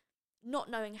home, not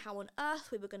knowing how on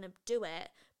earth we were going to do it,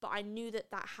 but I knew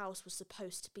that that house was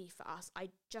supposed to be for us. I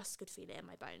just could feel it in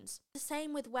my bones. The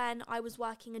same with when I was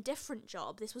working a different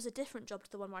job. This was a different job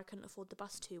to the one where I couldn't afford the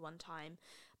bus to one time,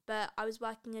 but I was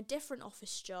working a different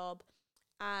office job,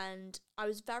 and I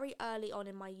was very early on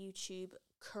in my YouTube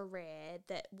career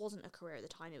that wasn't a career at the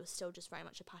time. It was still just very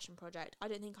much a passion project. I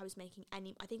don't think I was making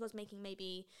any... I think I was making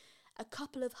maybe a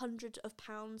couple of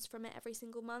 £100s from it every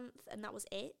single month, and that was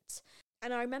it.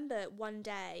 And I remember one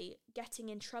day getting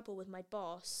in trouble with my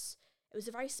boss. It was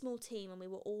a very small team, and we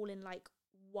were all in like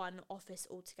one office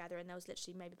all together, and there was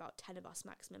literally maybe about 10 of us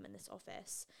maximum in this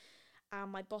office. And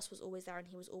my boss was always there, and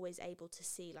he was always able to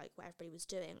see like what everybody was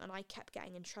doing. And I kept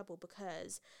getting in trouble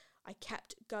because I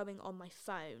kept going on my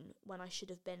phone when I should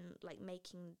have been like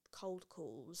making cold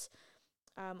calls.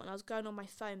 And I was going on my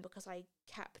phone because I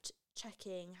kept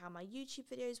checking how my YouTube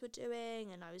videos were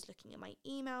doing, and I was looking at my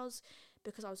emails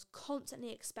because I was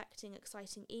constantly expecting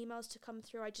exciting emails to come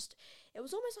through. It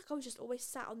was almost like I was just always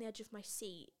sat on the edge of my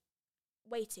seat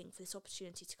waiting for this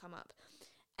opportunity to come up.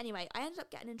 Anyway, I ended up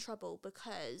getting in trouble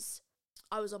because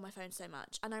I was on my phone so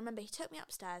much. And I remember he took me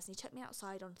upstairs and he took me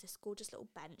outside onto this gorgeous little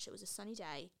bench. It was a sunny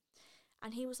day.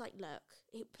 And he was like,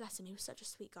 look, bless him, he was such a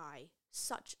sweet guy,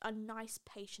 such a nice,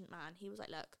 patient man. He was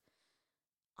like, look,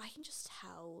 I can just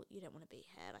tell you don't want to be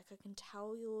here. Like, I can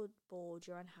tell you're bored,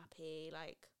 you're unhappy.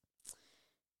 Like,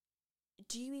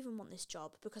 do you even want this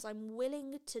job? Because I'm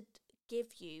willing to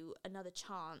give you another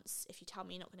chance if you tell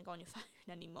me you're not going to go on your phone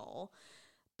anymore.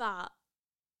 But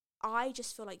I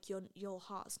just feel like your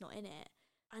heart's not in it.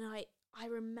 And I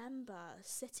remember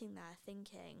sitting there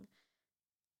thinking,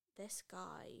 this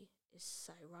guy is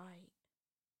so right.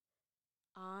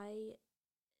 I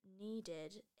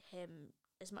needed him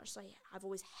as much as I've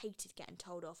always hated getting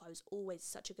told off. I was always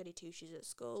such a goody two-shoes at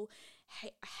school.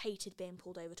 I hated being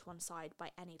pulled over to one side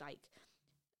by any like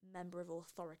member of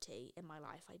authority in my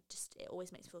life. It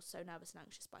always makes me feel so nervous and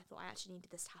anxious. But I thought I actually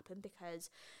needed this to happen because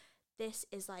this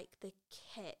is like the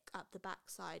kick up the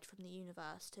backside from the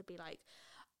universe to be like,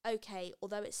 okay,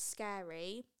 although it's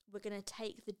scary, we're going to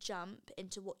take the jump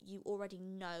into what you already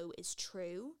know is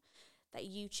true, that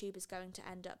YouTube is going to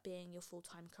end up being your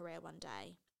full-time career one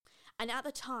day. And at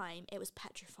the time, it was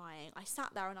petrifying. I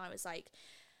sat there and I was like,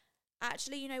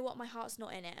 actually, you know what, my heart's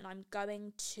not in it and I'm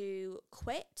going to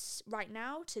quit right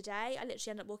now, today. I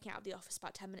literally ended up walking out of the office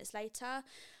about 10 minutes later.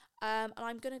 And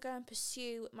I'm going to go and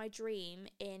pursue my dream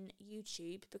in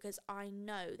YouTube because I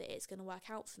know that it's going to work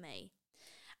out for me.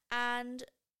 And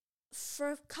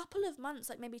for a couple of months,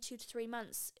 like maybe 2 to 3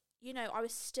 months, you know,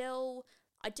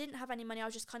 I didn't have any money. I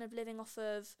was just kind of living off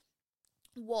of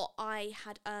what I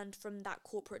had earned from that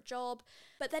corporate job.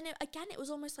 But then it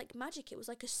was almost like magic. It was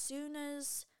like as soon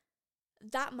as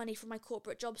that money from my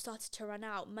corporate job started to run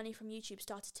out, money from YouTube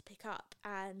started to pick up,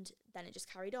 and then it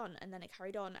just carried on, and then it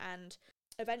carried on, and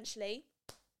eventually,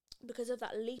 because of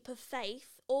that leap of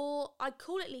faith, or I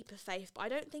call it leap of faith, but I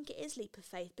don't think it is leap of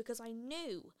faith, because I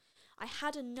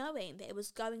had a knowing that it was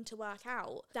going to work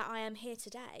out, that I am here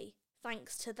today,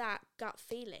 thanks to that gut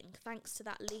feeling, thanks to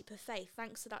that leap of faith,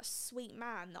 thanks to that sweet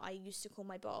man that I used to call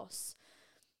my boss,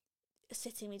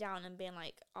 sitting me down and being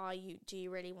like, do you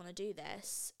really want to do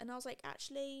this? And I was like,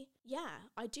 actually, yeah,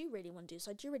 I do really want to do this.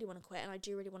 I do really want to quit, and I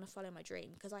do really want to follow my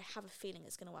dream because I have a feeling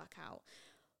it's going to work out.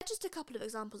 Just a couple of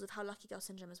examples of how Lucky Girl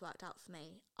Syndrome has worked out for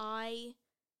me. I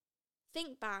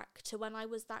think back to when I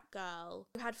was that girl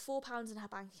who had £4 in her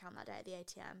bank account that day at the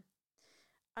ATM.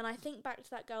 And I think back to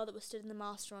that girl that was stood in the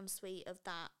master ensuite of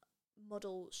that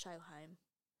model show home,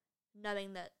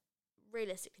 knowing that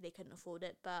realistically they couldn't afford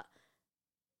it, but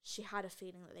she had a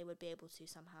feeling that they would be able to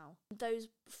somehow. Those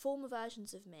former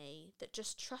versions of me that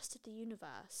just trusted the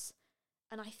universe,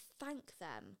 and I thank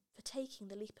them for taking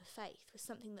the leap of faith with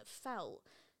something that felt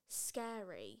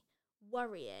scary,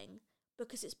 worrying,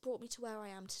 because it's brought me to where I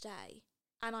am today.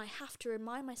 And I have to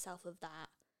remind myself of that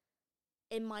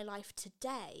in my life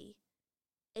today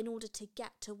in order to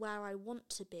get to where I want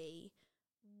to be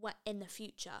in the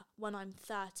future, when I'm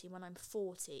 30, when I'm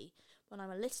 40, when I'm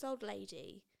a little old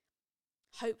lady,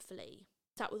 hopefully,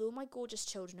 sat with all my gorgeous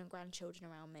children and grandchildren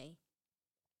around me.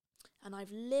 And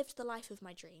I've lived the life of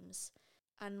my dreams.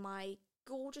 And my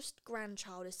gorgeous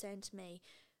grandchild is saying to me,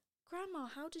 Grandma,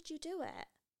 how did you do it?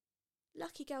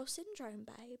 Lucky Girl Syndrome,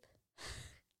 babe.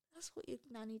 That's what your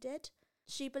nanny did.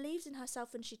 She believed in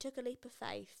herself and she took a leap of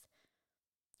faith.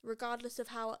 Regardless of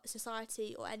how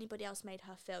society or anybody else made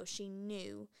her feel, she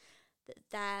knew that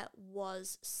there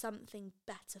was something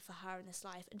better for her in this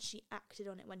life, and she acted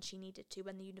on it when she needed to,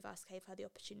 when the universe gave her the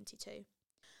opportunity to.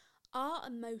 Our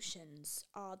emotions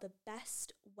are the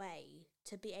best way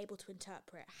to be able to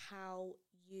interpret how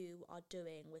you are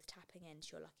doing with tapping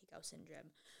into your Lucky Girl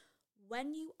Syndrome.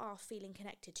 When you are feeling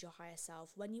connected to your higher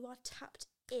self, when you are tapped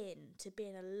in to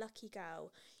being a lucky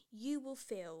girl, you will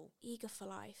feel eager for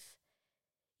life.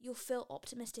 You'll feel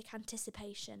optimistic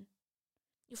anticipation.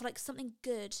 You'll feel like something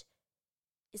good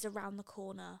is around the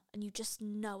corner and you just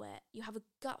know it. You have a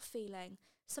gut feeling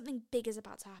something big is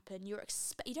about to happen. You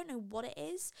don't know what it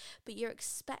is, but you're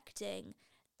expecting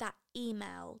that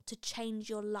email to change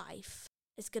your life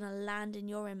is going to land in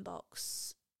your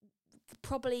inbox.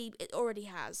 Probably it already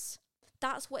has.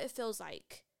 That's what it feels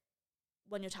like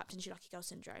when you're tapped into Lucky Girl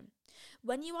Syndrome.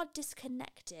 When you are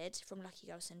disconnected from Lucky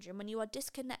Girl Syndrome, when you are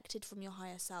disconnected from your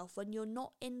higher self, when you're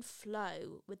not in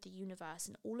flow with the universe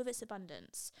and all of its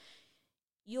abundance,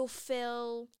 you'll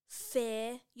feel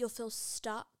fear, you'll feel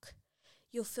stuck,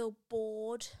 you'll feel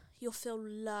bored, you'll feel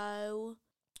low.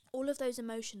 All of those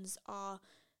emotions are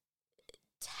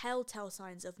telltale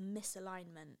signs of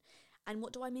misalignment. And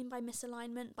what do I mean by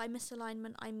misalignment? By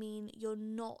misalignment, I mean you're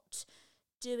not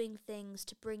doing things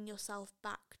to bring yourself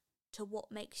back to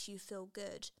what makes you feel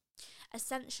good.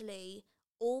 Essentially,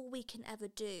 all we can ever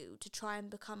do to try and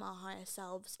become our higher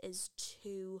selves is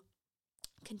to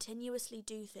continuously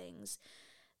do things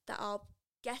that are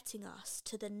getting us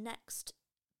to the next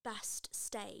best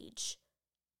stage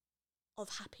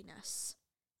of happiness,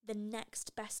 the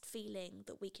next best feeling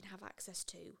that we can have access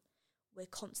to. We're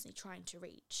constantly trying to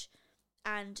reach.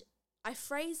 And I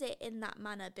phrase it in that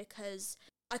manner because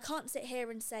I can't sit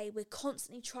here and say we're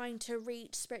constantly trying to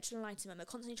reach spiritual enlightenment, we're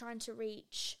constantly trying to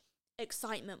reach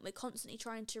excitement, we're constantly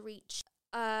trying to reach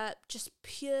just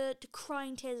pure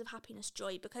crying tears of happiness,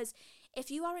 joy. Because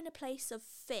if you are in a place of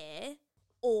fear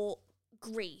or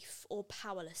grief or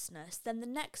powerlessness, then the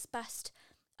next best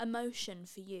emotion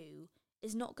for you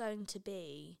is not going to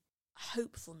be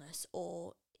hopefulness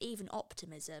or even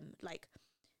optimism. Like,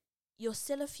 you're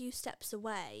still a few steps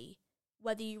away,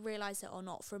 whether you realise it or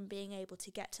not, from being able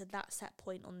to get to that set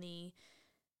point on the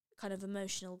kind of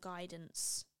emotional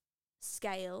guidance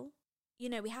scale. You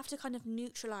know, we have to kind of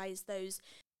neutralise those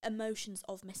emotions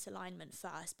of misalignment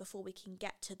first before we can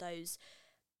get to those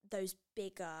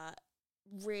bigger,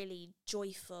 really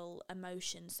joyful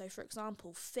emotions. So, for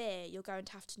example, fear, you're going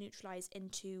to have to neutralise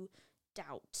into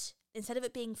doubt. Instead of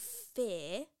it being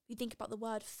fear, You think about the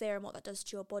word fear and what that does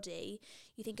to your body.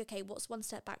 You think, okay, what's one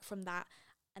step back from that?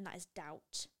 And that is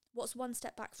doubt. What's one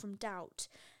step back from doubt?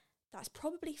 That's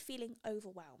probably feeling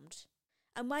overwhelmed.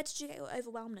 And where did you get your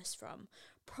overwhelmness from?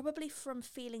 Probably from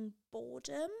feeling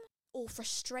boredom or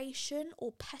frustration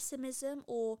or pessimism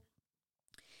or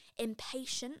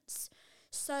impatience.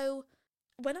 So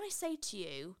when I say to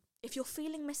you, if you're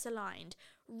feeling misaligned,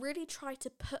 really try to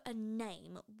put a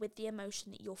name with the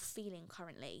emotion that you're feeling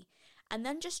currently, and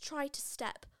then just try to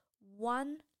step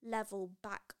one level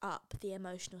back up the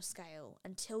emotional scale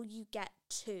until you get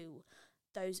to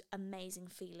those amazing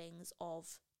feelings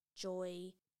of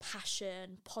joy,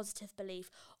 passion, positive belief,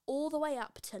 all the way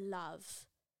up to love.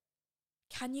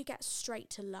 Can you get straight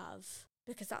to love?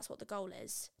 Because that's what the goal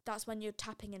is. That's when you're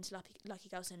tapping into lucky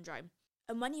girl syndrome.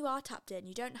 And when you are tapped in,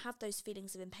 you don't have those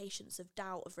feelings of impatience, of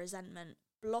doubt, of resentment,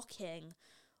 blocking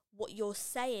what you're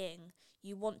saying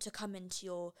you want to come into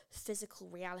your physical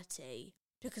reality.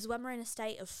 Because when we're in a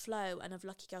state of flow and of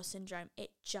lucky girl syndrome,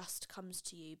 it just comes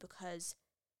to you because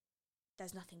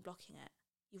there's nothing blocking it.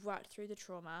 You've worked through the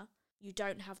trauma. You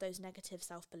don't have those negative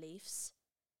self-beliefs.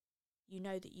 You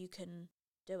know that you can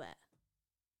do it.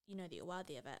 You know that you're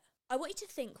worthy of it. I want you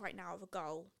to think right now of a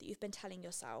goal that you've been telling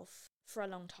yourself for a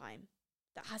long time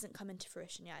that hasn't come into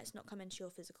fruition yet. It's not come into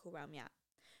your physical realm yet.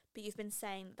 But you've been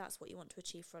saying that's what you want to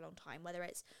achieve for a long time, whether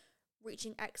it's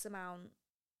reaching X amount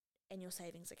in your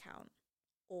savings account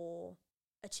or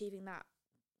achieving that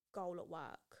goal at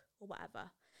work or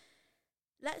whatever.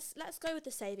 Let's go with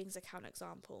the savings account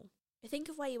example. Think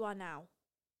of where you are now.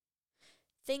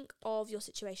 Think of your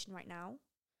situation right now.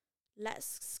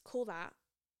 Let's call that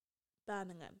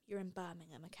Birmingham. You're in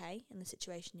Birmingham, okay? In the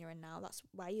situation you're in now, that's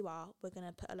where you are. We're going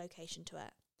to put a location to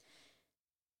it.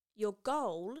 Your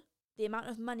goal, the amount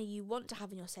of money you want to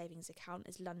have in your savings account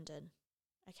is London,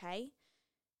 okay?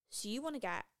 So you want to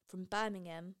get from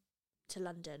Birmingham to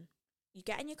London. You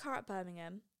get in your car at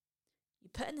Birmingham, you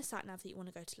put in the sat-nav that you want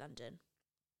to go to London.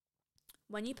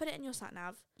 When you put it in your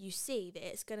sat-nav, you see that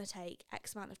it's going to take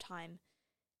X amount of time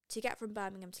to get from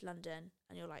Birmingham to London,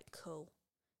 and you're like, cool.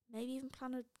 Maybe even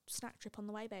plan a snack trip on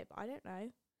the way, babe. I don't know.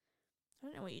 I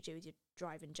don't know what you do with your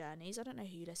driving journeys. I don't know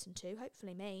who you listen to.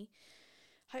 Hopefully me.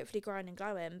 Hopefully Grind and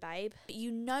Glowing, babe. But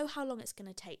you know how long it's going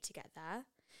to take to get there.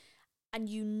 And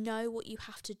you know what you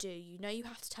have to do. You know you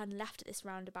have to turn left at this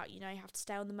roundabout. You know you have to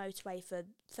stay on the motorway for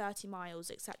 30 miles,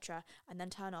 etc. and then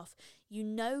turn off. You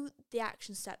know the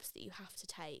action steps that you have to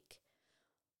take.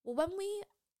 Well, when we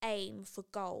aim for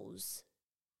goals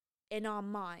in our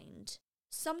mind,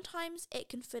 sometimes it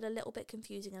can feel a little bit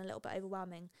confusing and a little bit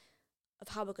overwhelming of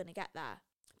how we're going to get there.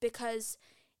 Because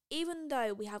even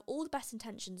though we have all the best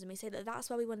intentions and we say that that's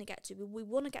where we want to get to, we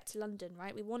want to get to London,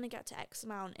 right? We want to get to X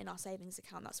amount in our savings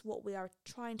account. That's what we are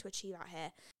trying to achieve out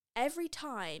here. Every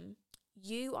time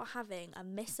you are having a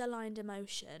misaligned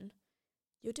emotion,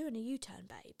 you're doing a U-turn,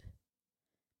 babe.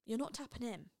 You're not tapping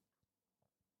in.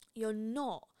 You're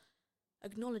not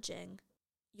acknowledging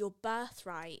your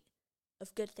birthright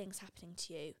of good things happening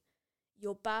to you.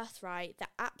 Your birthright that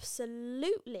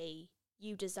absolutely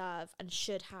you deserve and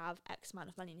should have X amount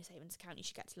of money in your savings account. You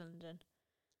should get to London.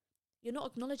 You're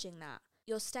not acknowledging that.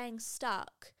 You're staying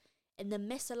stuck in the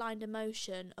misaligned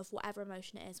emotion of whatever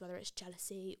emotion it is, whether it's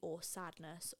jealousy or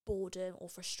sadness, boredom or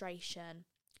frustration.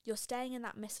 You're staying in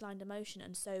that misaligned emotion,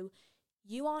 and so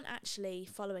you aren't actually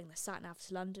following the sat-nav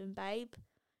to London, babe.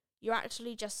 You're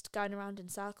actually just going around in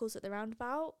circles at the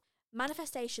roundabout.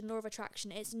 Manifestation, law of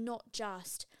attraction, it's not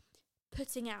just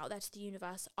putting it out there to the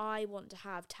universe. I want to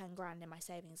have 10 grand in my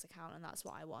savings account and that's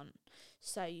what I want.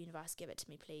 So universe, give it to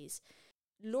me, please.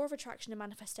 Law of attraction and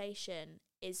manifestation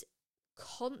is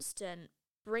constant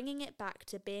bringing it back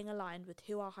to being aligned with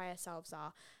who our higher selves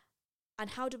are. And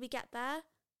how do we get there?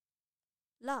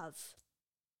 Love.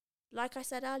 Like I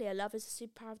said earlier, love is a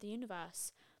superpower of the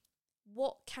universe.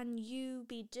 What can you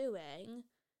be doing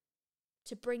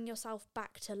to bring yourself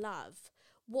back to love?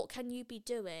 What can you be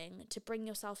doing to bring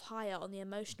yourself higher on the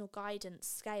emotional guidance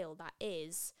scale that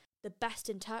is the best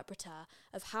interpreter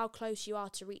of how close you are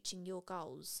to reaching your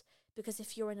goals? Because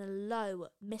if you're in a low,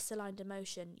 misaligned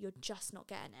emotion, you're just not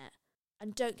getting it.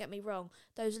 And don't get me wrong,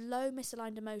 those low,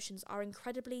 misaligned emotions are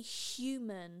incredibly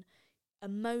human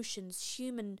emotions,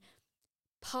 human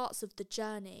parts of the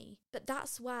journey. But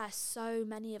that's where so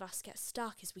many of us get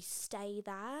stuck, is we stay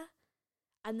there.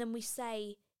 And then we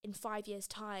say in 5 years'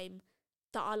 time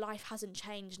that our life hasn't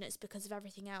changed and it's because of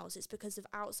everything else. It's because of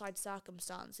outside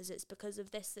circumstances. It's because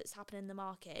of this that's happening in the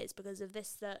market. It's because of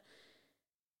this that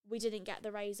we didn't get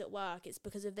the raise at work. It's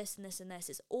because of this and this and this.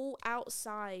 It's all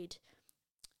outside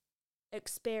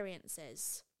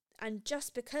experiences. And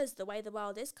just because the way the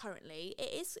world is currently,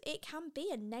 it can be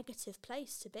a negative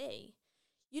place to be.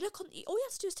 All you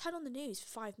have to do is turn on the news for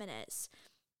 5 minutes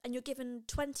and you're given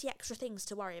 20 extra things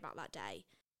to worry about that day.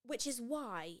 Which is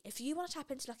why, if you want to tap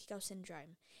into Lucky Girl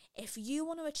Syndrome, if you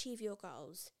want to achieve your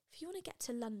goals, if you want to get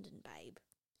to London, babe,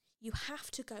 you have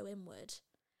to go inward.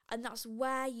 And that's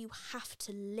where you have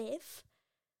to live.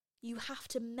 You have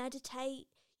to meditate.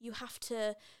 You have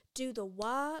to do the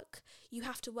work. You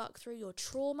have to work through your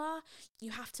trauma.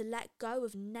 You have to let go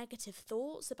of negative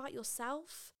thoughts about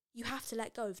yourself. You have to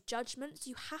let go of judgments.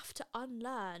 You have to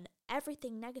unlearn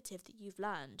everything negative that you've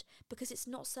learned because it's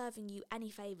not serving you any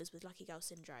favours with Lucky Girl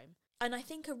Syndrome. And I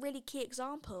think a really key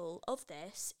example of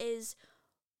this is,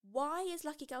 why is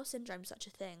Lucky Girl Syndrome such a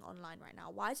thing online right now?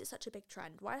 Why is it such a big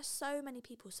trend? Why are so many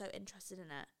people so interested in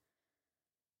it?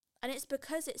 And it's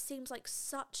because it seems like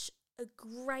such a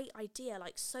great idea,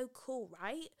 like so cool,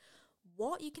 right?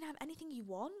 What? You can have anything you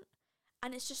want?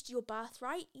 And it's just your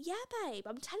birthright? Yeah, babe,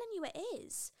 I'm telling you it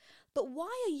is. But why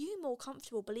are you more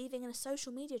comfortable believing in a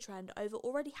social media trend over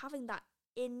already having that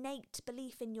innate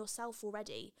belief in yourself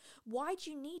already? Why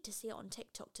do you need to see it on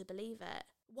TikTok to believe it?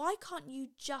 Why can't you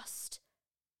just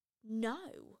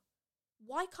know?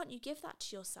 Why can't you give that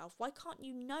to yourself? Why can't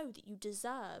you know that you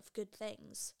deserve good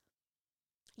things?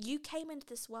 You came into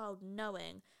this world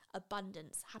knowing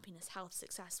abundance, happiness, health,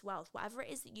 success, wealth, whatever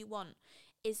it is that you want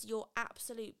is your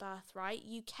absolute birthright.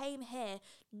 You came here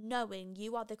knowing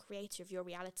you are the creator of your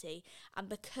reality. And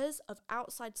because of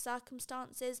outside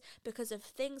circumstances, because of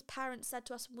things parents said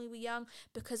to us when we were young,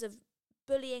 because of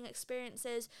bullying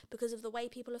experiences, because of the way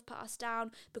people have put us down,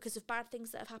 because of bad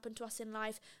things that have happened to us in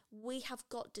life, we have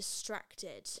got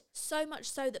distracted. So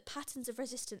much so that patterns of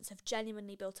resistance have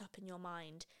genuinely built up in your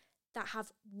mind that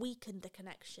have weakened the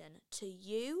connection to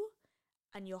you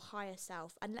and your higher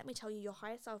self. And let me tell you, your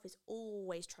higher self is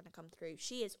always trying to come through.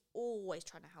 She is always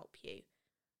trying to help you.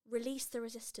 Release the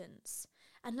resistance.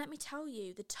 And let me tell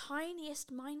you, the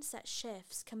tiniest mindset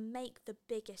shifts can make the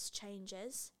biggest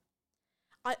changes.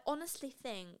 I honestly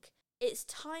think it's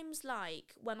times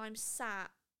like when I'm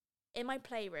sat in my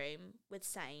playroom with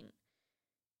Saint,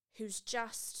 who's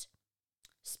just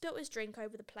spilt his drink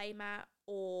over the playmat,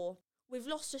 or we've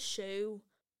lost a shoe,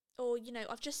 or, you know,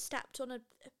 I've just stepped on a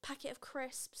packet of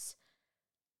crisps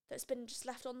that's been just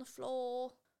left on the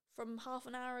floor from half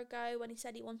an hour ago when he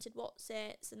said he wanted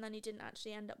Wotsits, and then he didn't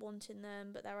actually end up wanting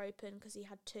them, but they're open because he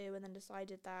had 2 and then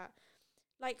decided that.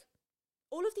 Like,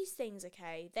 all of these things,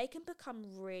 okay, they can become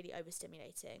really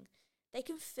overstimulating. They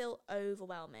can feel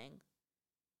overwhelming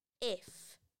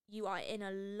if you are in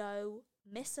a low,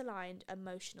 misaligned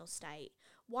emotional state.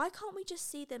 Why can't we just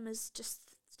see them as just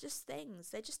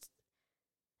things?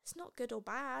 It's not good or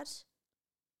bad.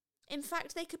 In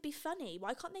fact, they could be funny.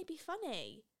 Why can't they be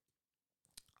funny?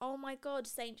 Oh my God,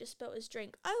 Saint just spilt his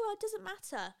drink. Oh, well, it doesn't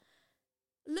matter.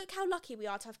 Look how lucky we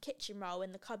are to have kitchen roll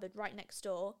in the cupboard right next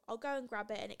door. I'll go and grab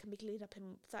it and it can be cleaned up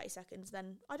in 30 seconds.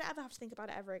 Then I don't ever have to think about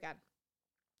it ever again.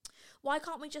 Why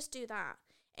can't we just do that?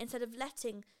 Instead of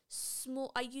letting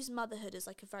I use motherhood as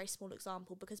like a very small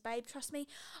example because, babe, trust me,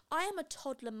 I am a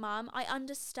toddler mum. I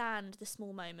understand the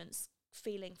small moments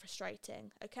feeling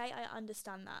frustrating, okay? I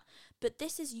understand that. But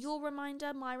this is your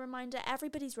reminder, my reminder,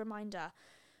 everybody's reminder.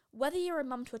 Whether you're a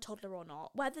mum to a toddler or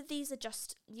not, whether these are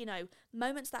just, you know,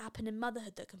 moments that happen in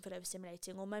motherhood that can feel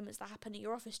overstimulating, or moments that happen at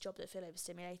your office job that feel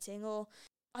overstimulating, or,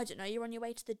 I don't know, you're on your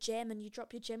way to the gym and you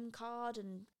drop your gym card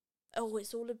and, oh,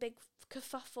 it's all a big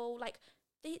kerfuffle. Like,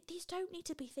 these don't need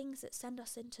to be things that send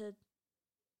us into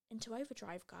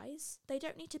overdrive, guys. They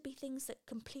don't need to be things that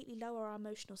completely lower our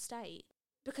emotional state.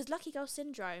 Because Lucky Girl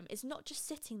Syndrome is not just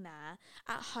sitting there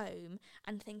at home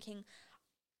and thinking,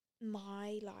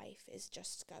 my life is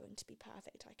just going to be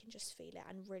perfect, I can just feel it,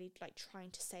 and really like trying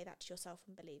to say that to yourself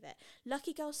and believe it.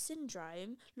 Lucky Girl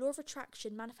Syndrome, law of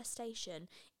attraction, manifestation,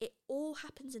 it all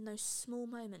happens in those small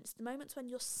moments. The moments when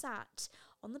you're sat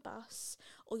on the bus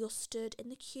or you're stood in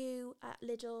the queue at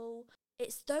Lidl.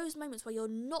 It's those moments where you're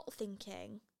not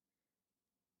thinking.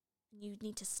 You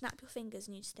need to snap your fingers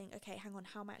and you just think, okay, hang on,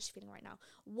 how am I actually feeling right now?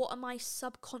 What am I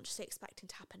subconsciously expecting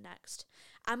to happen next?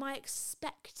 Am I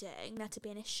expecting there to be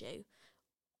an issue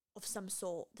of some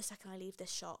sort the second I leave this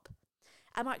shop?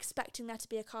 Am I expecting there to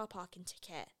be a car parking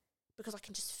ticket? Because I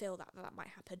can just feel that might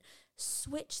happen.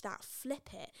 Switch that, flip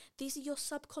it. These are your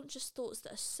subconscious thoughts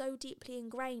that are so deeply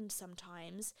ingrained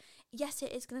sometimes. Yes,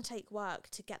 it is going to take work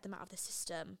to get them out of the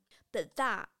system, but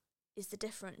that is the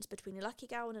difference between a lucky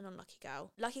girl and an unlucky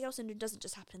girl. Lucky Girl Syndrome doesn't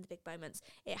just happen in the big moments.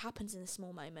 It happens in the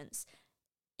small moments.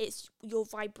 It's your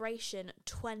vibration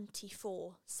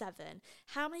 24/7.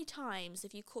 How many times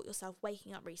have you caught yourself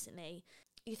waking up recently?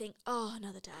 You think, oh,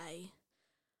 another day.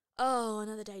 oh,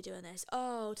 another day doing this.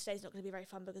 Oh, today's not going to be very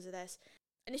fun because of this.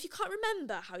 And if you can't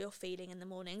remember how you're feeling in the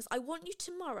mornings, I want you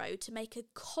tomorrow to make a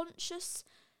conscious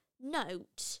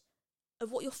note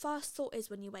of what your first thought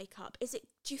is when you wake up.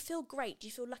 Do you feel great? Do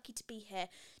you feel lucky to be here?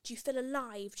 Do you feel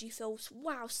alive? Do you feel,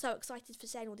 wow, so excited for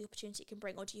today and all the opportunity it can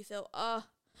bring? Or do you feel, oh,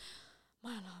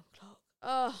 my alarm clock.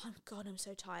 Oh, God, I'm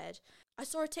so tired. I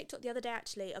saw a TikTok the other day,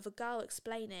 actually, of a girl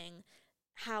explaining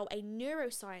how a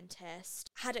neuroscientist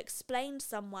had explained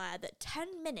somewhere that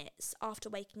 10 minutes after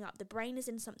waking up, the brain is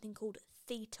in something called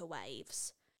theta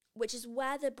waves, which is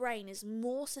where the brain is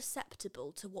more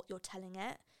susceptible to what you're telling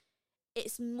it.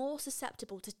 It's more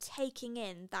susceptible to taking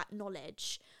in that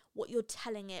knowledge, what you're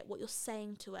telling it, what you're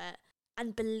saying to it,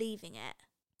 and believing it.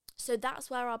 So that's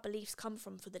where our beliefs come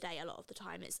from for the day a lot of the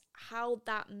time. It's how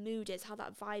that mood is, how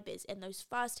that vibe is in those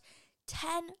first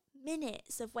 10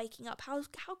 minutes of waking up. How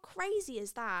crazy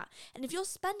is that? And if you're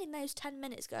spending those 10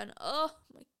 minutes going, oh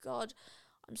my God,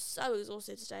 I'm so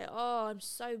exhausted today. Oh, I'm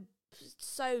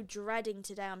so dreading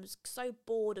today. I'm so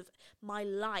bored of my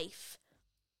life.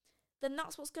 Then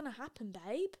that's what's going to happen,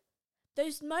 babe.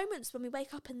 Those moments when we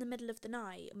wake up in the middle of the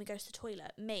night and we go to the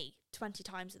toilet, me, 20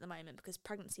 times at the moment because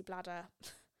pregnancy bladder,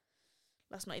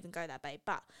 let's not even go there, babe.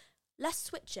 But let's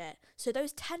switch it. So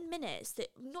those 10 minutes,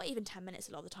 not even 10 minutes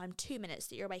a lot of the time, 2 minutes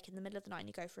that you're awake in the middle of the night and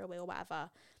you go for a wee or whatever,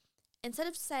 instead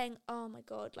of saying, oh my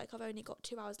God, like I've only got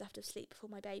 2 hours left of sleep before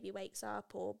my baby wakes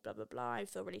up or blah, blah, blah, I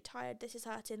feel really tired, this is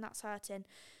hurting, that's hurting,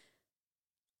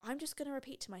 I'm just going to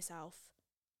repeat to myself,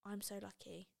 I'm so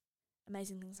lucky.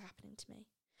 Amazing things are happening to me.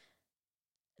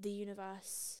 The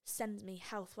universe sends me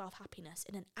health, wealth, happiness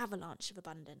in an avalanche of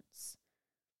abundance.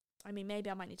 I mean, maybe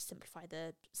I might need to simplify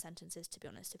the sentences, to be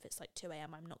honest. If it's like 2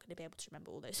 a.m, I'm not going to be able to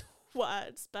remember all those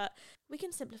words. But we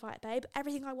can simplify it, babe.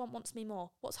 Everything I want wants me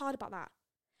more. What's hard about that?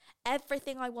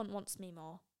 Everything I want wants me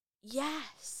more.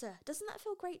 Yes. Doesn't that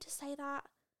feel great to say that?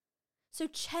 So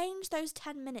change those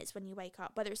 10 minutes when you wake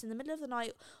up, whether it's in the middle of the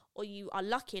night or you are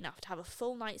lucky enough to have a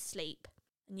full night's sleep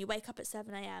and you wake up at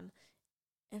 7 a.m.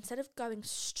 Instead of going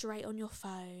straight on your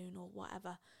phone or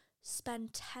whatever,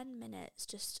 spend 10 minutes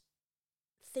just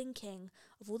thinking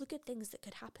of all the good things that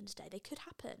could happen today. They could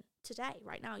happen today,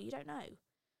 right now, you don't know.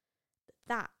 But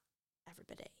that,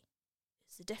 everybody,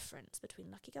 is the difference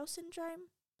between lucky girl syndrome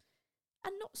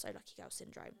and not so lucky girl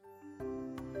syndrome.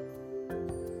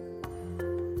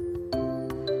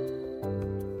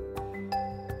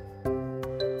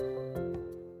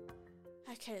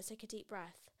 Okay, let's take a deep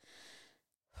breath.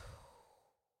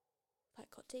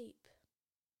 That got deep.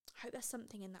 I hope there's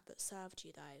something in that served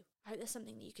you, though. I hope there's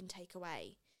something that you can take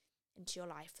away into your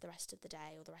life for the rest of the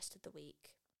day or the rest of the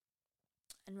week.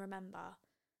 And remember,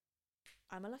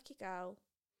 I'm a lucky girl.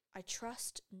 I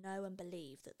trust, know and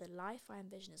believe that the life I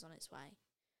envision is on its way.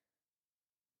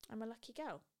 I'm a lucky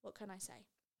girl. What can I say?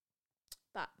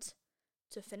 But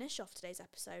to finish off today's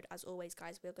episode, as always,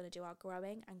 guys, we're going to do our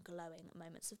growing and glowing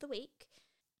moments of the week.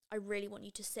 I really want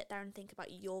you to sit there and think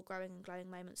about your growing and glowing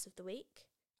moments of the week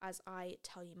as I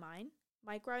tell you mine.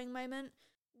 My growing moment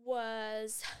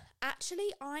was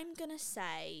actually, I'm going to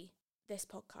say this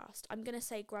podcast. I'm going to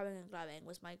say growing and glowing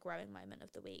was my growing moment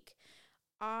of the week.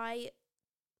 I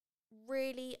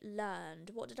really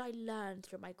learned, what did I learn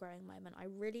through my growing moment? I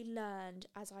really learned,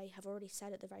 as I have already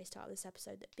said at the very start of this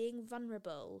episode, that being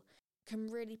vulnerable can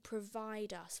really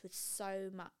provide us with so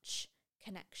much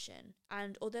connection.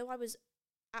 And although I was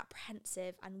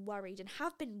apprehensive and worried and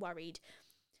have been worried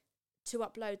to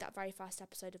upload that very first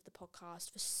episode of the podcast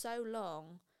for so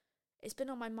long, it's been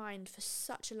on my mind for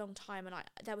such a long time, and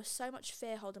there was so much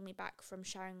fear holding me back from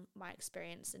sharing my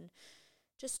experience and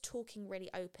just talking really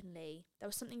openly. There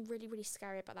was something really, really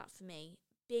scary about that for me.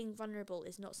 Being vulnerable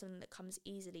is not something that comes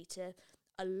easily to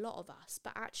a lot of us,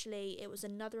 but actually it was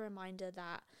another reminder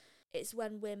that it's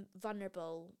when we're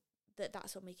vulnerable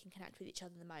that's when we can connect with each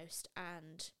other the most.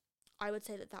 And I would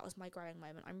say that was my growing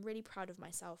moment. I'm really proud of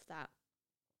myself that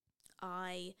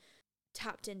I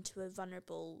tapped into a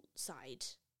vulnerable side.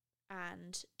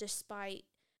 And despite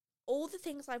all the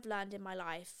things I've learned in my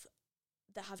life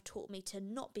that have taught me to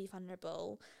not be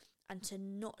vulnerable and to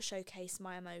not showcase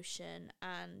my emotion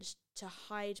and to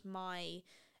hide my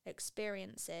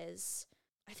experiences,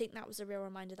 I think that was a real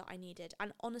reminder that I needed.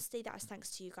 And honestly, that is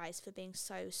thanks to you guys for being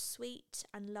so sweet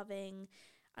and loving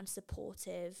and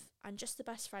supportive and just the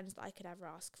best friends that I could ever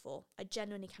ask for. I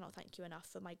genuinely cannot thank you enough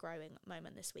for my growing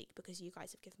moment this week because you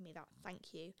guys have given me that.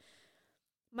 Thank you.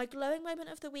 My glowing moment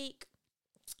of the week,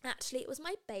 actually, it was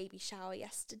my baby shower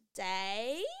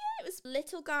yesterday. It was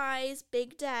little guy's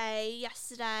big day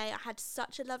yesterday. I had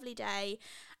such a lovely day.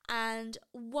 And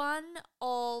one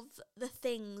of the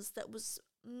things that was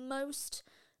most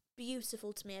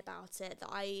beautiful to me about it that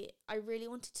I really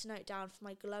wanted to note down for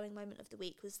my glowing moment of the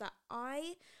week was that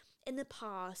I, in the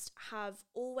past, have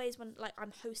always, when like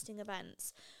I'm hosting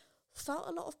events, felt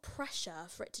a lot of pressure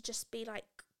for it to just be like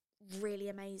really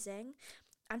amazing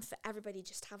and for everybody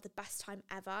just to have the best time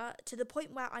ever, to the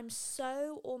point where I'm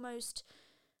so almost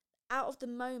out of the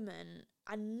moment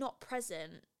and not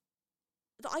present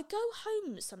that I go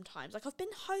home sometimes. Like, I've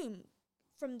been home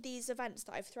from these events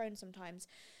that I've thrown sometimes,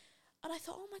 and I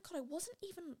thought, oh my God, I wasn't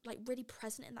even like really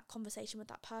present in that conversation with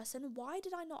that person. Why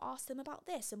did I not ask them about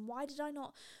this? And why did I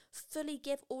not fully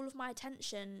give all of my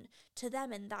attention to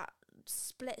them in that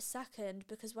split second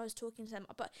because I was talking to them?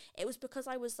 But it was because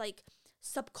I was like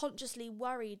subconsciously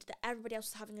worried that everybody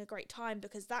else was having a great time,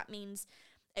 because that means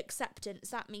acceptance,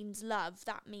 that means love,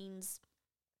 that means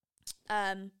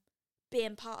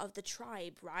being part of the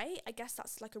tribe, right? I guess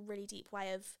that's like a really deep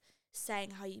way of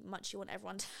saying how much you want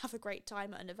everyone to have a great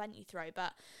time at an event you throw.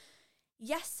 But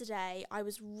yesterday I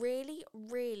was really,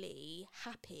 really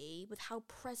happy with how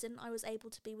present I was able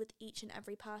to be with each and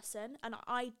every person, and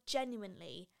I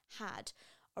genuinely had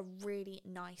a really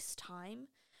nice time.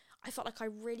 I felt like I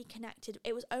really connected.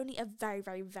 It was only a very,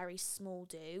 very, very small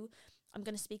do. I'm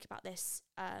going to speak about this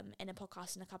in a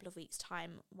podcast in a couple of weeks'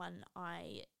 time when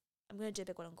I'm going to do a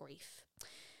big one on grief.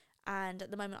 And at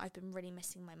the moment I've been really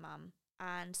missing my mum.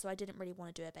 And so I didn't really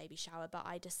want to do a baby shower, but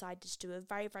I decided to do a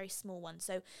very, very small one.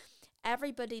 So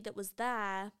everybody that was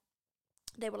there,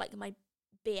 they were like my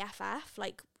BFF,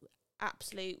 like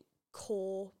absolute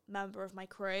core member of my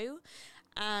crew.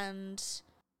 And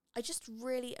I just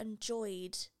really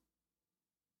enjoyed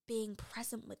being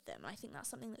present with them. I think that's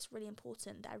something that's really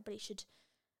important that everybody should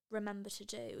remember to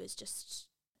do, is just,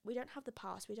 we don't have the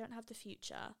past, we don't have the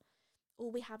future.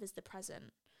 All we have is the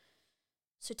present.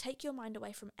 So take your mind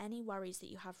away from any worries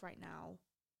that you have right now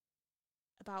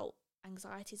about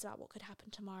anxieties about what could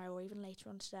happen tomorrow or even later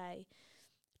on today.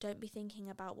 Don't be thinking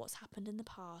about what's happened in the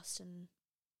past, and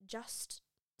just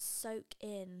soak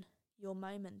in your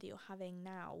moment that you're having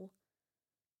now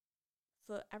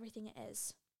for everything it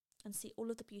is, and see all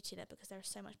of the beauty in it, because there is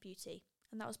so much beauty.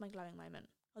 And that was my glowing moment.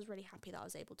 I was really happy that I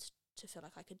was able to feel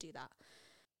like I could do that.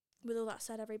 With all that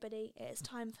said, everybody, it is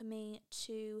time for me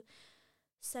to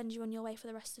send you on your way for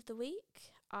the rest of the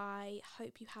week. I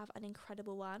hope you have an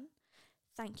incredible one.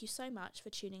 Thank you so much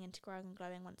for tuning in to Growing and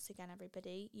Glowing once again,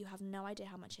 everybody. You have no idea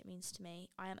how much it means to me.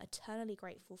 I am eternally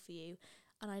grateful for you,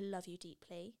 and I love you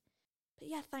deeply. But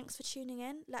yeah, thanks for tuning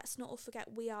in. Let's not all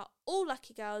forget, we are all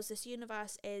lucky girls. This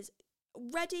universe is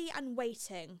ready and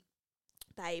waiting,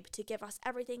 babe, to give us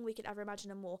everything we could ever imagine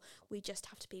and more. We just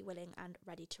have to be willing and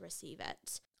ready to receive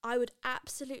it. I would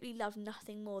absolutely love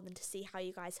nothing more than to see how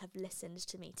you guys have listened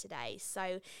to me today.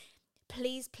 So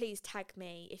please, please tag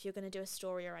me if you're going to do a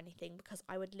story or anything, because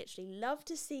I would literally love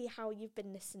to see how you've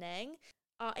been listening.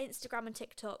 Our Instagram and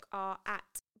TikTok are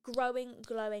at Growing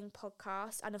Glowing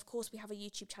Podcast. And of course, we have a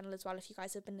YouTube channel as well. If you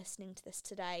guys have been listening to this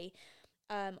today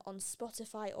on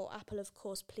Spotify or Apple, of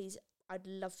course, please, I'd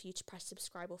love for you to press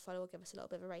subscribe or follow or give us a little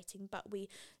bit of a rating. But we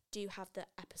do have the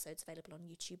episodes available on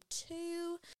YouTube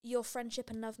too. Your friendship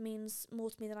and love means more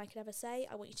to me than I could ever say.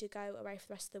 I want you to go away for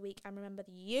the rest of the week and remember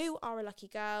that you are a lucky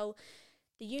girl.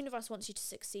 The universe wants you to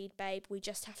succeed, babe. We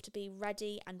just have to be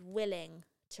ready and willing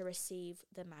to receive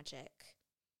the magic.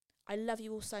 I love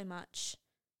you all so much,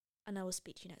 and I will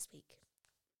speak to you next week.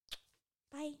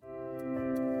 Bye.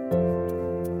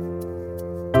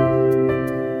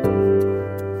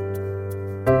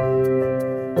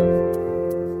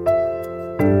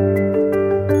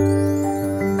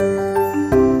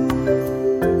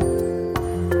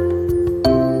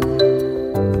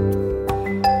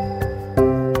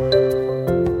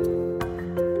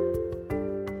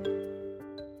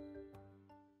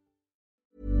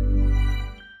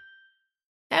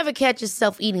 Ever catch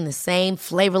yourself eating the same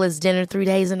flavorless dinner 3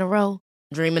 days in a row?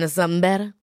 Dreaming of something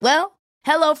better? Well,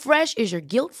 HelloFresh is your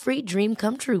guilt-free dream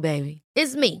come true, baby.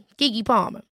 It's me, Keke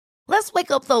Palmer. Let's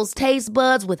wake up those taste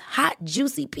buds with hot,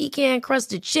 juicy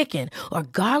pecan-crusted chicken or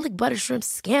garlic butter shrimp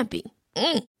scampi.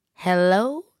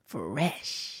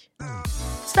 HelloFresh.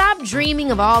 Stop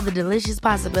dreaming of all the delicious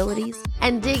possibilities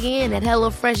and dig in at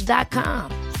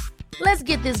HelloFresh.com. Let's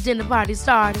get this dinner party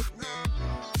started.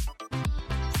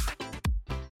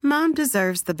 Mom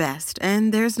deserves the best,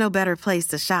 and there's no better place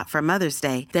to shop for Mother's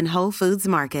Day than Whole Foods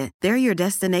Market. They're your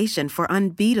destination for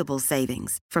unbeatable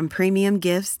savings, from premium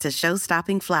gifts to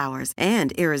show-stopping flowers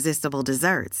and irresistible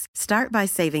desserts. Start by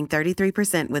saving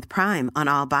 33% with Prime on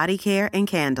all body care and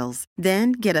candles.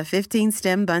 Then get a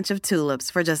 15-stem bunch of tulips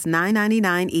for just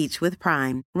 $9.99 each with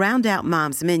Prime. Round out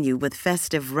Mom's menu with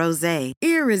festive rosé,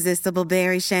 irresistible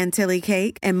berry chantilly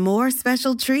cake, and more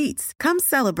special treats. Come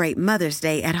celebrate Mother's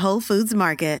Day at Whole Foods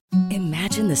Market.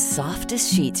 Imagine the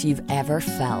softest sheets you've ever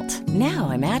felt. Now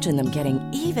imagine them getting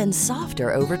even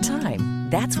softer over time.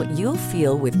 That's what you'll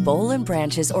feel with Boll &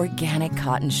 Branch's organic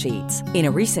cotton sheets. In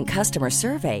a recent customer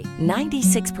survey,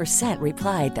 96%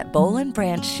 replied that Boll &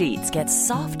 Branch sheets get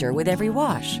softer with every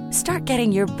wash. Start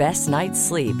getting your best night's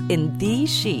sleep in these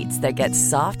sheets that get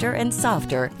softer and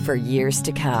softer for years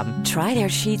to come. Try their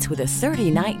sheets with a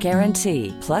 30-night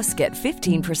guarantee. Plus, get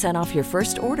 15% off your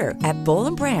first order at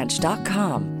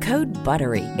bollandbranch.com. Code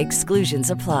BUTTERY. Exclusions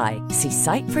apply. See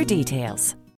site for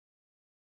details.